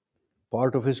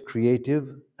part of His creative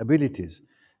abilities.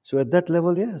 So at that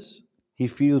level, yes, He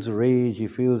feels rage, He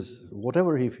feels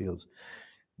whatever He feels.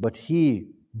 But He,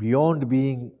 beyond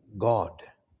being God,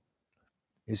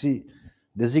 you see,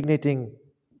 designating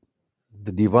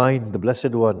the divine, the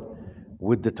blessed one,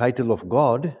 with the title of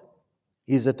God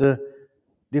is at a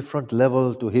different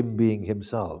level to Him being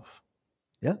Himself.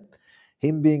 Yeah?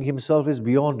 Him being Himself is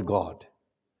beyond God.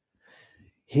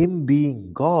 Him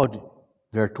being God,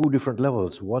 there are two different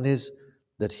levels. One is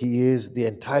that He is the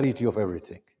entirety of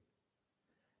everything.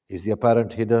 He's the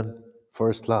apparent, hidden,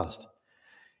 first, last.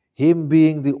 Him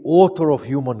being the author of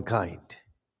humankind.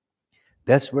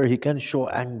 That's where He can show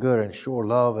anger and show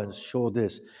love and show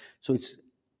this. So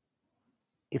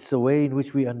it's the way in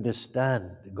which we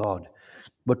understand God.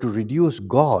 But to reduce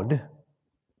God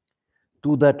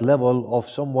to that level of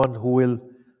someone who will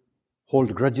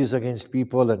hold grudges against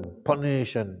people and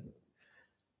punish and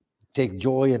take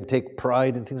joy and take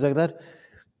pride and things like that,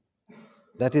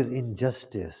 that is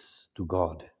injustice to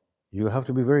God. You have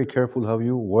to be very careful how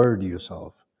you word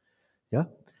yourself. Yeah?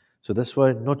 So that's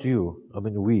why not you, I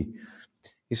mean we.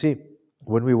 You see,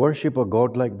 when we worship a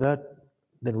God like that,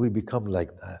 then we become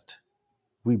like that.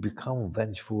 We become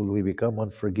vengeful, we become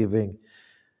unforgiving.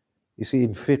 You see,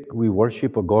 in fiqh, we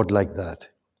worship a God like that.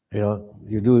 You know,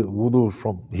 you do wudu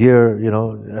from here, you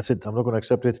know, that's it, I'm not going to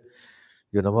accept it.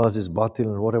 Your namaz is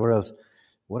batil and whatever else.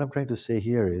 What I'm trying to say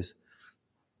here is,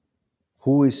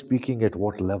 who is speaking at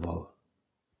what level?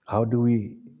 How do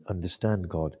we understand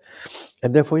God?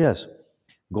 And therefore, yes,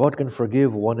 God can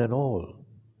forgive one and all.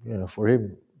 For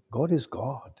him, God is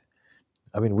God.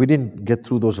 I mean, we didn't get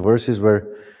through those verses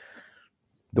where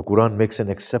the Quran makes an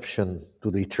exception to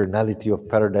the eternality of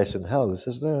paradise and hell. It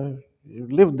says, no, you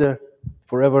live there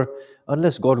forever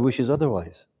unless God wishes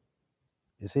otherwise.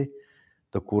 You see,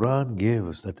 the Quran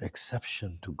gives that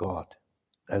exception to God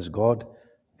as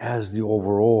the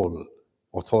overall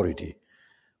authority.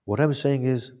 What I'm saying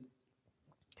is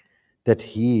that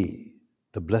He,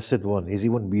 the Blessed One, is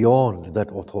even beyond that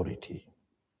authority.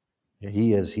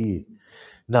 He as He.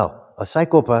 Now, a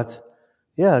psychopath,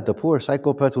 the poor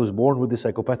psychopath who's born with the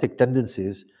psychopathic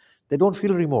tendencies, they don't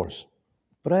feel remorse.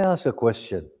 But I ask a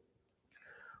question.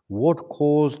 What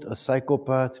caused a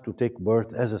psychopath to take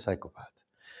birth as a psychopath?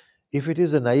 If it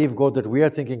is a naive God that we are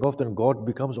thinking of, then God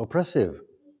becomes oppressive.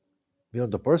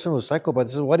 The person who's psychopath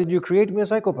says, why did you create me a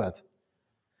psychopath?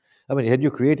 I mean, had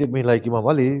you created me like Imam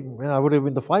Ali, I would have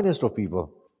been the finest of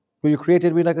people. But you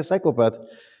created me like a psychopath,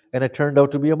 and I turned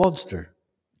out to be a monster.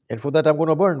 And for that, I'm going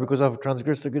to burn because I've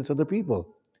transgressed against other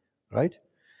people. Right?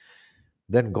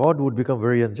 Then God would become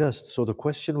very unjust. So the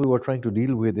question we were trying to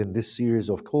deal with in this series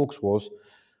of talks was,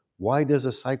 why does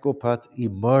a psychopath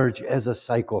emerge as a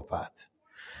psychopath?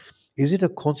 Is it a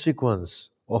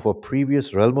consequence of a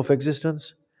previous realm of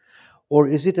existence? Or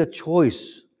is it a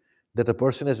choice that a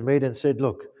person has made and said,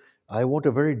 look, I want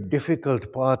a very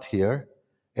difficult path here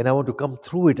and I want to come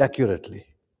through it accurately?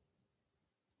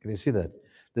 Can you see that?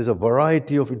 There's a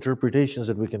variety of interpretations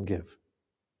that we can give.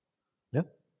 Yeah?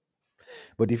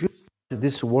 But if you take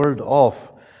this world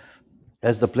off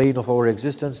as the plane of our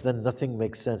existence, then nothing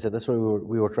makes sense. And that's why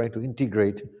we were trying to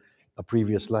integrate a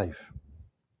previous life,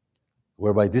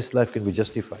 whereby this life can be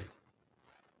justified.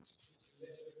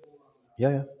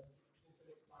 Yeah.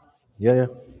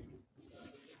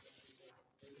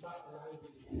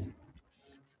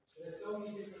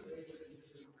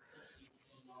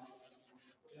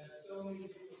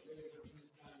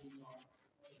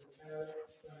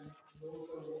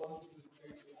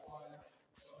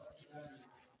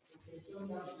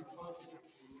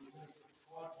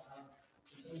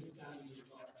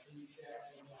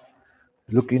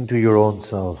 Look into your own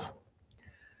self.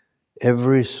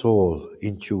 Every soul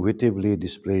intuitively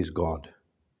displays God.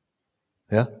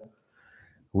 Yeah?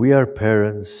 We are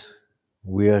parents,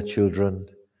 we are children,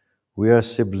 we are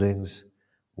siblings,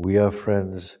 we are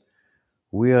friends,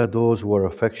 we are those who are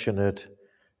affectionate,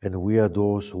 and we are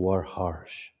those who are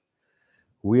harsh.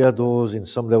 We are those in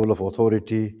some level of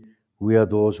authority, we are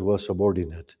those who are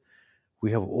subordinate.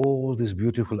 We have all these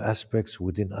beautiful aspects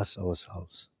within us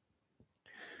ourselves.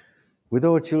 With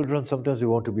our children, sometimes we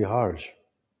want to be harsh,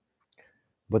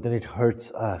 but then it hurts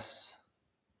us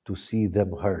to see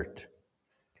them hurt.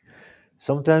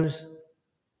 Sometimes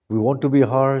we want to be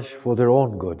harsh for their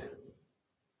own good.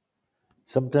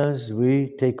 Sometimes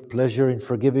we take pleasure in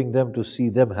forgiving them to see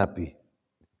them happy.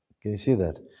 Can you see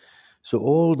that? So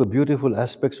all the beautiful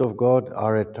aspects of God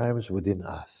are at times within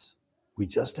us. We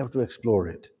just have to explore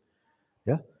it.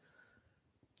 Yeah?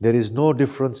 There is no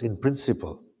difference in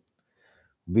principle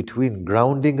between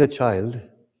grounding a child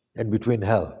and between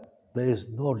hell. There is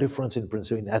no difference in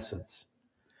principle, in essence.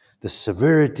 The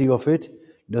severity of it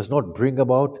does not bring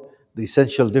about the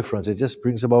essential difference. It just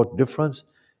brings about difference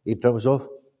in terms of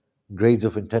grades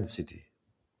of intensity.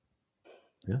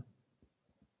 Yeah?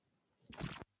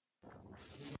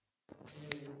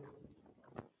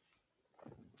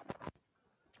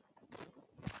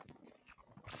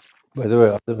 By the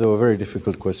way, they were very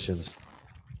difficult questions.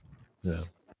 Yeah.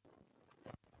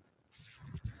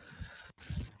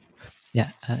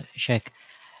 Sheikh,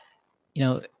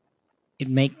 it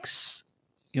makes,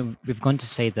 we've gone to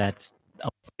say that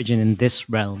our origin in this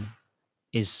realm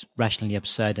is rationally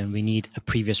absurd and we need a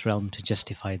previous realm to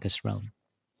justify this realm.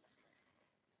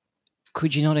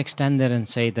 Could you not extend that and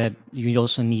say that you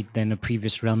also need then a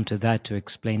previous realm to that to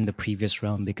explain the previous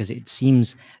realm? Because it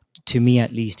seems, to me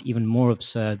at least, even more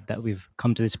absurd that we've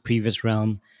come to this previous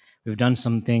realm, we've done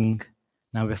something,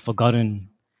 now we've forgotten,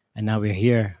 and now we're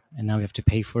here, and now we have to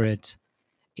pay for it.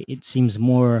 It seems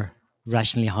more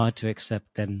rationally hard to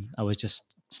accept than I was just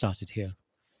started here.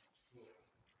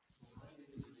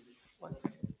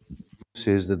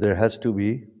 Says that there has to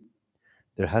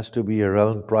be a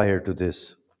realm prior to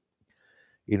this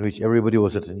in which everybody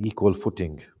was at an equal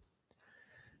footing.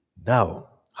 Now,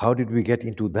 how did we get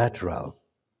into that realm?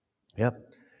 Yeah.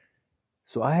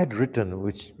 So I had written,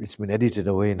 which it's been edited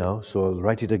away now, so I'll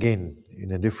write it again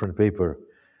in a different paper,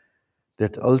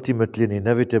 that ultimately and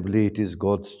inevitably it is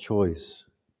God's choice.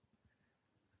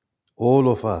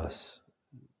 All of us,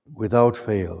 without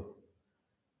fail,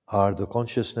 are the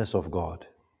consciousness of God,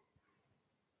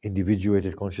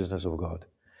 individuated consciousness of God.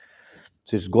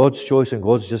 So it's God's choice and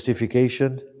God's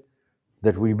justification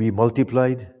that we be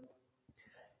multiplied.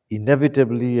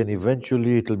 Inevitably and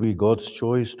eventually it will be God's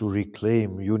choice to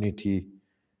reclaim unity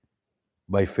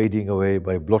by fading away,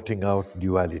 by blotting out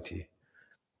duality,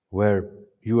 where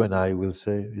you and I will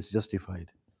say it's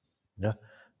justified. Yeah?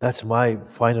 That's my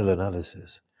final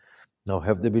analysis. Now,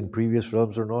 have there been previous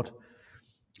realms or not?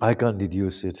 I can't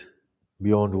deduce it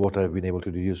beyond what I've been able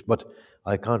to deduce, but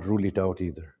I can't rule it out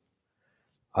either.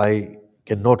 I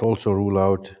cannot also rule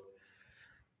out.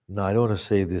 No, I don't want to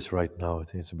say this right now. I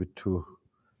think it's a bit too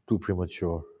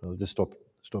premature. I'll just stop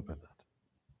at that.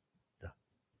 Yeah.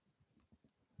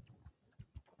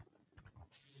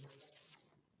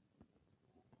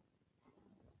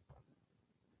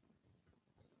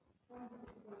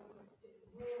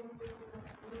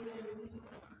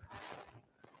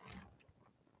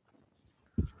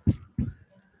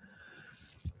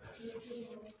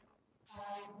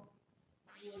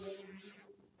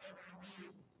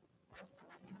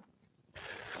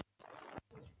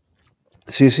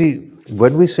 See,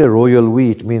 when we say royal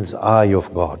we, it means I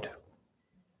of God.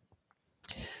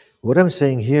 What I'm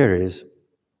saying here is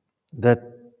that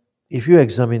if you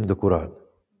examine the Quran,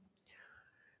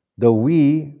 the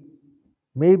we,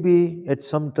 maybe at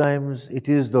sometimes it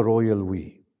is the royal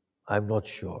we. I'm not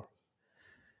sure.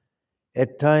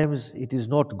 At times it is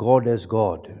not God as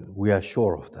God. We are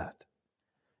sure of that.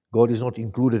 God is not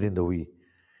included in the we.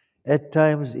 At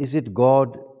times, is it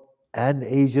God and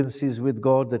agencies with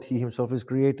God that He Himself is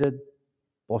created?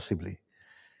 Possibly.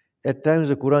 At times,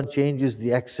 the Quran changes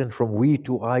the accent from we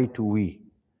to I to we.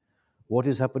 What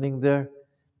is happening there?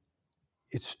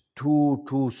 It's too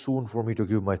soon for me to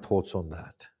give my thoughts on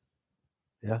that.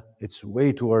 Yeah, it's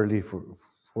way too early for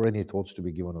any thoughts to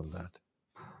be given on that.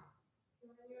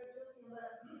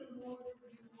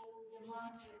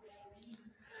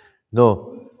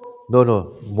 No.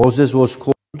 Moses was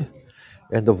called,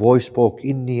 and the voice spoke,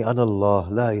 Inni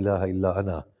anallah, la ilaha illa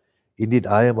ana. Indeed,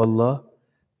 I am Allah.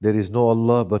 There is no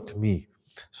Allah but me.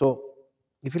 So,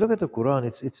 if you look at the Quran,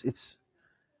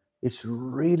 it's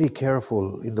really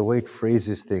careful in the way it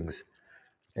phrases things.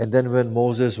 And then when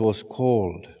Moses was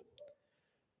called,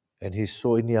 and he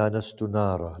saw Inni anastu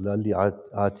nara, la'alli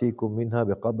atikum minha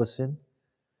biqabasin,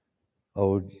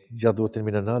 or jadwatin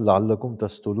minana, la'allakum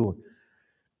tastulun.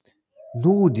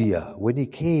 Nudiya, when he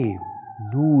came,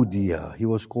 Nudiya, he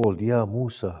was called, Ya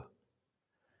Musa,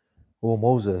 O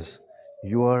Moses,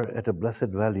 you are at a blessed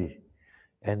valley.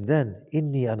 And then,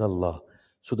 Inni anallah.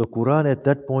 So the Quran at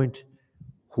that point,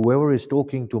 whoever is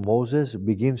talking to Moses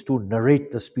begins to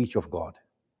narrate the speech of God.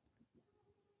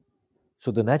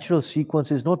 So the natural sequence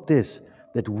is not this,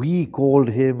 that we called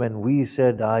him and we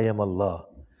said, I am Allah.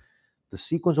 The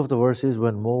sequence of the verse is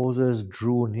when Moses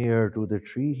drew near to the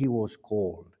tree, he was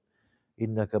called.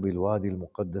 Innaka bilwadi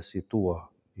al-muqaddasi tuwa.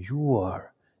 You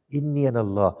are. Inni and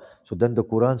Allah. So then the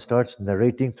Quran starts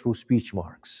narrating through speech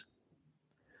marks.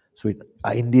 So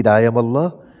indeed I am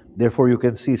Allah. Therefore you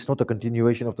can see it's not a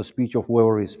continuation of the speech of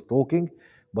whoever is talking,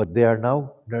 but they are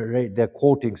now they're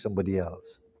quoting somebody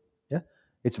else. Yeah,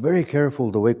 it's very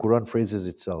careful the way Quran phrases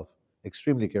itself.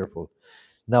 Extremely careful.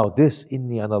 Now this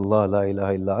Inni ana Allah la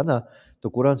ilaha illa ana,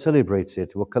 the Quran celebrates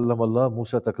it. Wa kallam Allah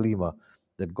Musa taklima,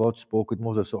 that God spoke with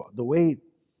Moses. So the way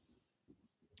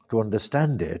to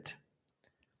understand it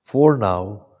for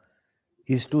now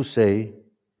is to say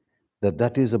that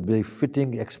that is a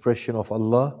befitting expression of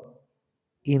Allah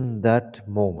in that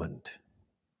moment.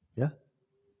 Yeah?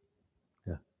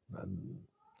 Yeah.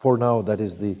 For now, that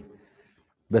is the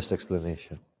best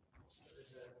explanation.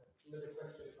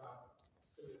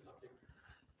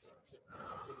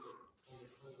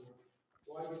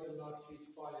 Why did Allah choose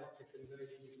fire to convey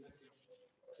His message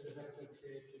to the best of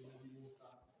creation, Nabi Musa?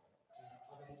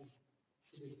 Are there any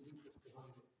hidden secrets behind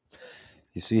it?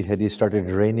 You see, had he started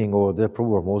raining over there,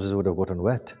 probably Moses would have gotten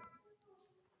wet.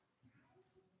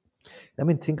 I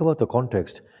mean, think about the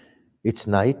context. It's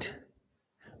night.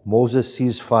 Moses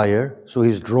sees fire, so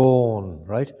he's drawn,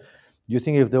 right? Do you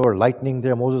think if there were lightning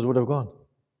there, Moses would have gone?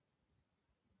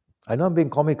 I know I'm being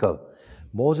comical.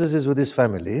 Moses is with his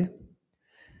family.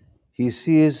 He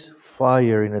sees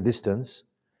fire in a distance.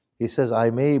 He says, I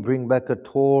may bring back a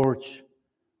torch.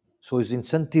 So he's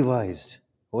incentivized,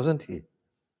 wasn't he?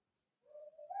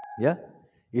 Yeah?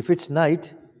 If it's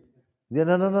night, yeah,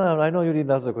 no, I know you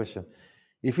didn't ask the question.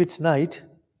 If it's night,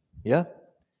 yeah,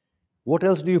 what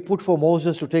else do you put for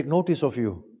Moses to take notice of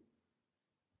you?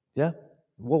 Yeah?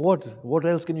 What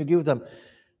else can you give them?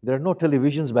 There are no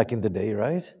televisions back in the day,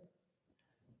 right?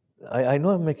 I know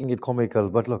I'm making it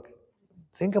comical, but look,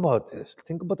 think about this.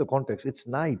 Think about the context. It's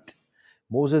night.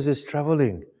 Moses is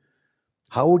traveling.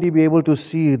 How would he be able to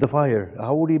see the fire?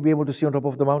 How would he be able to see on top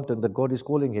of the mountain that God is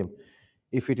calling him?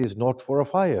 if it is not for a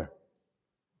fire?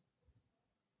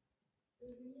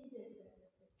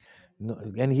 No,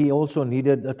 and he also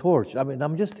needed a torch. I mean,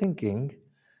 I'm just thinking,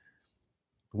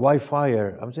 why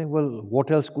fire? I'm saying, well,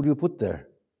 what else could you put there?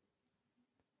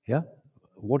 Yeah?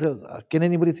 What else? Can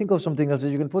anybody think of something else that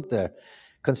you can put there?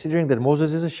 Considering that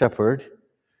Moses is a shepherd,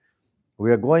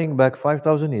 we are going back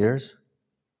 5,000 years.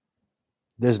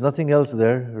 There's nothing else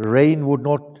there. Rain would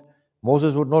not,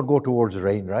 Moses would not go towards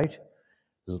rain, right?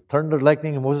 Thunder,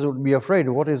 lightning, Moses would be afraid.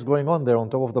 What is going on there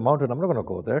on top of the mountain? I'm not going to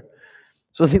go there.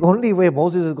 So the only way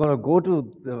Moses is going to go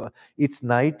to, it's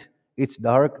night, it's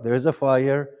dark, there's a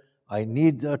fire, I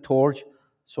need a torch.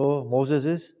 So Moses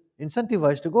is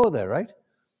incentivized to go there, right?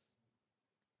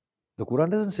 The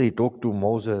Quran doesn't say he talked to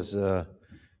Moses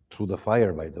through the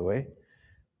fire, by the way.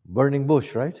 Burning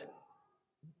bush, right?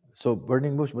 So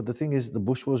burning bush, but the thing is, the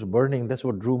bush was burning. That's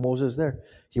what drew Moses there.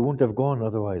 He wouldn't have gone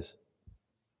otherwise.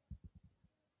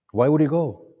 Why would he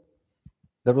go?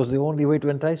 That was the only way to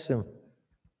entice him.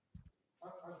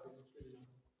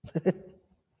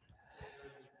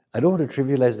 I don't want to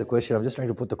trivialize the question. I'm just trying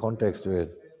to put the context to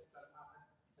it.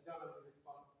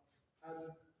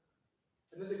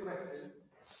 Another question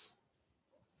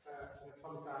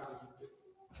comes out is this.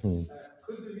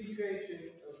 Could the recreation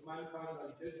of mankind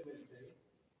on Judgment Day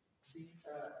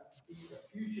be a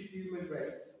future human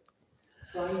race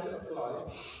trying to apply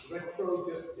retro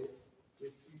justice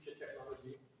with future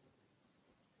technology?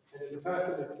 And then the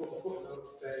person that put a footnote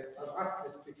say, I've asked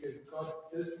this because God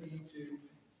does seem to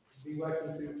be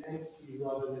working through entities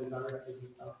rather than directly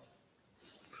himself.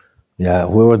 Yeah,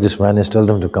 whoever this man is, tell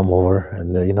them to come over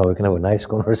and, we can have a nice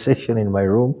conversation in my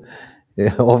room.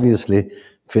 Yeah, obviously,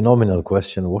 phenomenal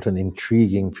question. What an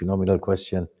intriguing, phenomenal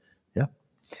question. Yeah.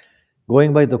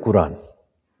 Going by the Quran.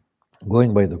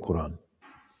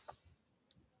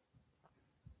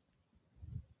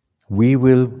 We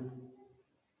will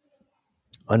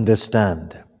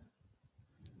understand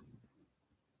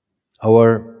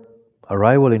our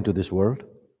arrival into this world,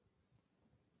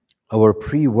 our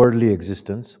pre-worldly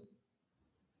existence,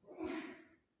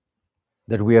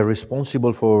 that we are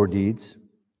responsible for our deeds.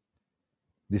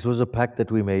 This was a pact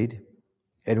that we made,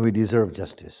 and we deserve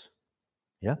justice.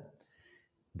 Yeah?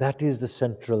 That is the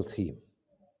central theme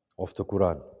of the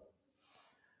Quran.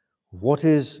 What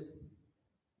is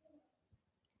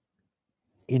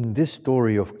in this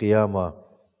story of Qiyamah,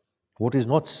 what is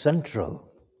not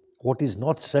central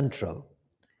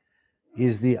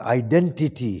is the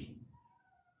identity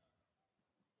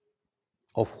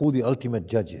of who the ultimate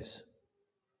judge is.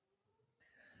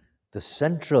 The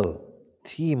central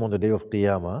theme on the day of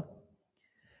Qiyamah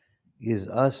is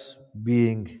us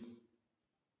being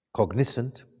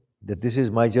cognizant that this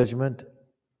is my judgment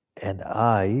and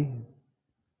I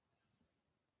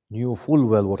knew full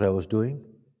well what I was doing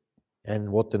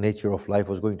and what the nature of life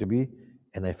was going to be,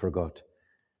 and I forgot.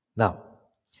 Now,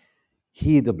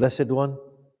 He, the Blessed One,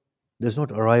 does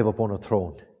not arrive upon a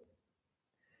throne.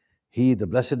 He, the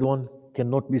Blessed One,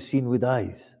 cannot be seen with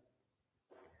eyes.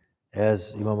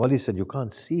 As Imam Ali said, you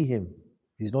can't see Him.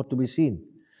 He's not to be seen.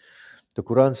 The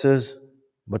Quran says,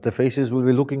 but the faces will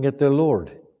be looking at their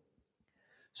Lord.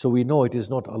 So we know it is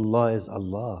not Allah as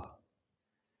Allah.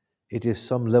 It is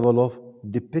some level of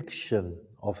depiction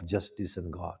of justice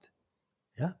and God.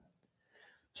 Yeah?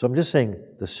 So I'm just saying,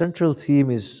 the central theme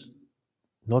is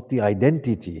not the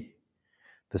identity.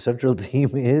 The central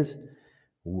theme is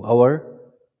our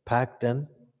pact and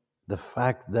the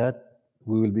fact that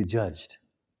we will be judged.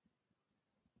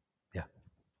 Yeah.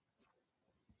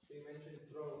 So you mentioned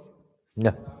throne.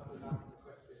 Yeah.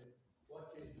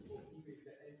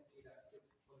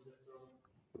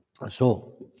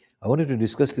 So, I wanted to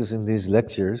discuss this in these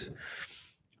lectures,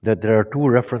 that there are two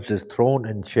references, throne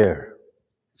and chair.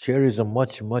 Chair is a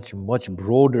much, much, much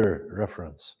broader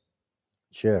reference.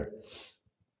 Chair.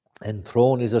 And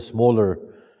throne is a smaller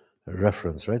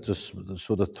reference, right?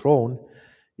 So the throne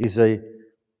is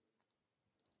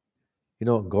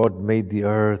God made the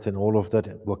earth and all of that.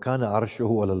 وَكَانَ عَرْشُهُ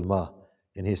عَلَى الْمَاءِ,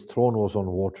 and His throne was on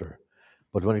water.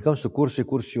 But when it comes to kursi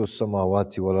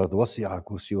السَّمَاوَاتِ وَالْأَرْضِ وَسِعَ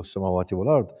كُرْسِيُّ السَّمَاوَاتِ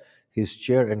وَالْأَرْضِ, His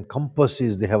chair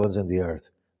encompasses the heavens and the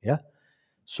earth. Yeah?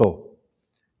 So,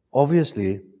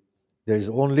 obviously, there is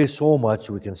only so much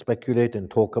we can speculate and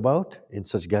talk about in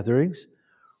such gatherings.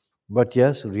 But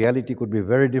yes, reality could be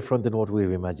very different than what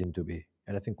we've imagined to be.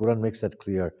 And I think Quran makes that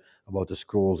clear about the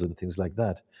scrolls and things like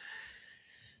that.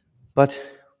 But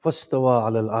فَاسْتَوَى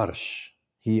عَلَى الْعَرْشِ,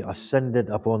 He ascended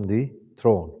upon the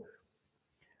throne.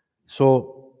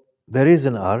 So there is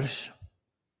an arsh,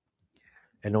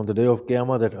 and on the day of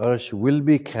Qiyamah that arsh will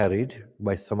be carried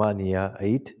by Thamaniya,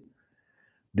 8.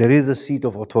 There is a seat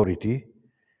of authority.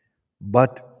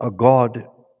 But a God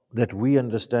that we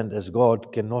understand as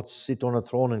God cannot sit on a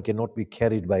throne and cannot be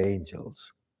carried by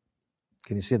angels.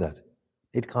 Can you see that?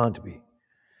 It can't be.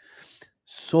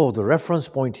 So the reference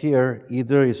point here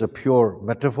either is a pure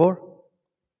metaphor,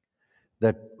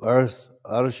 that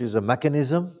Arsh is a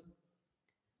mechanism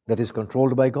that is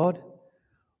controlled by God,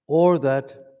 or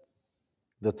that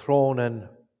the throne and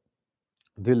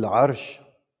Dhil Arsh,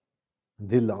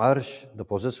 the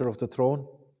possessor of the throne,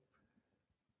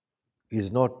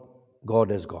 is not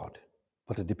God as God,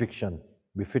 but a depiction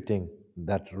befitting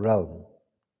that realm.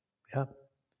 Yeah?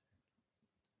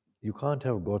 You can't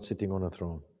have God sitting on a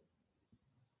throne.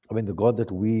 I mean, the God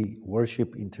that we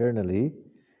worship internally,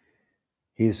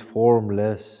 he is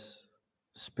formless,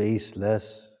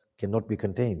 spaceless, cannot be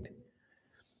contained.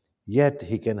 Yet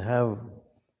he can have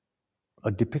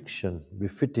a depiction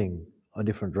befitting a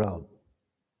different realm.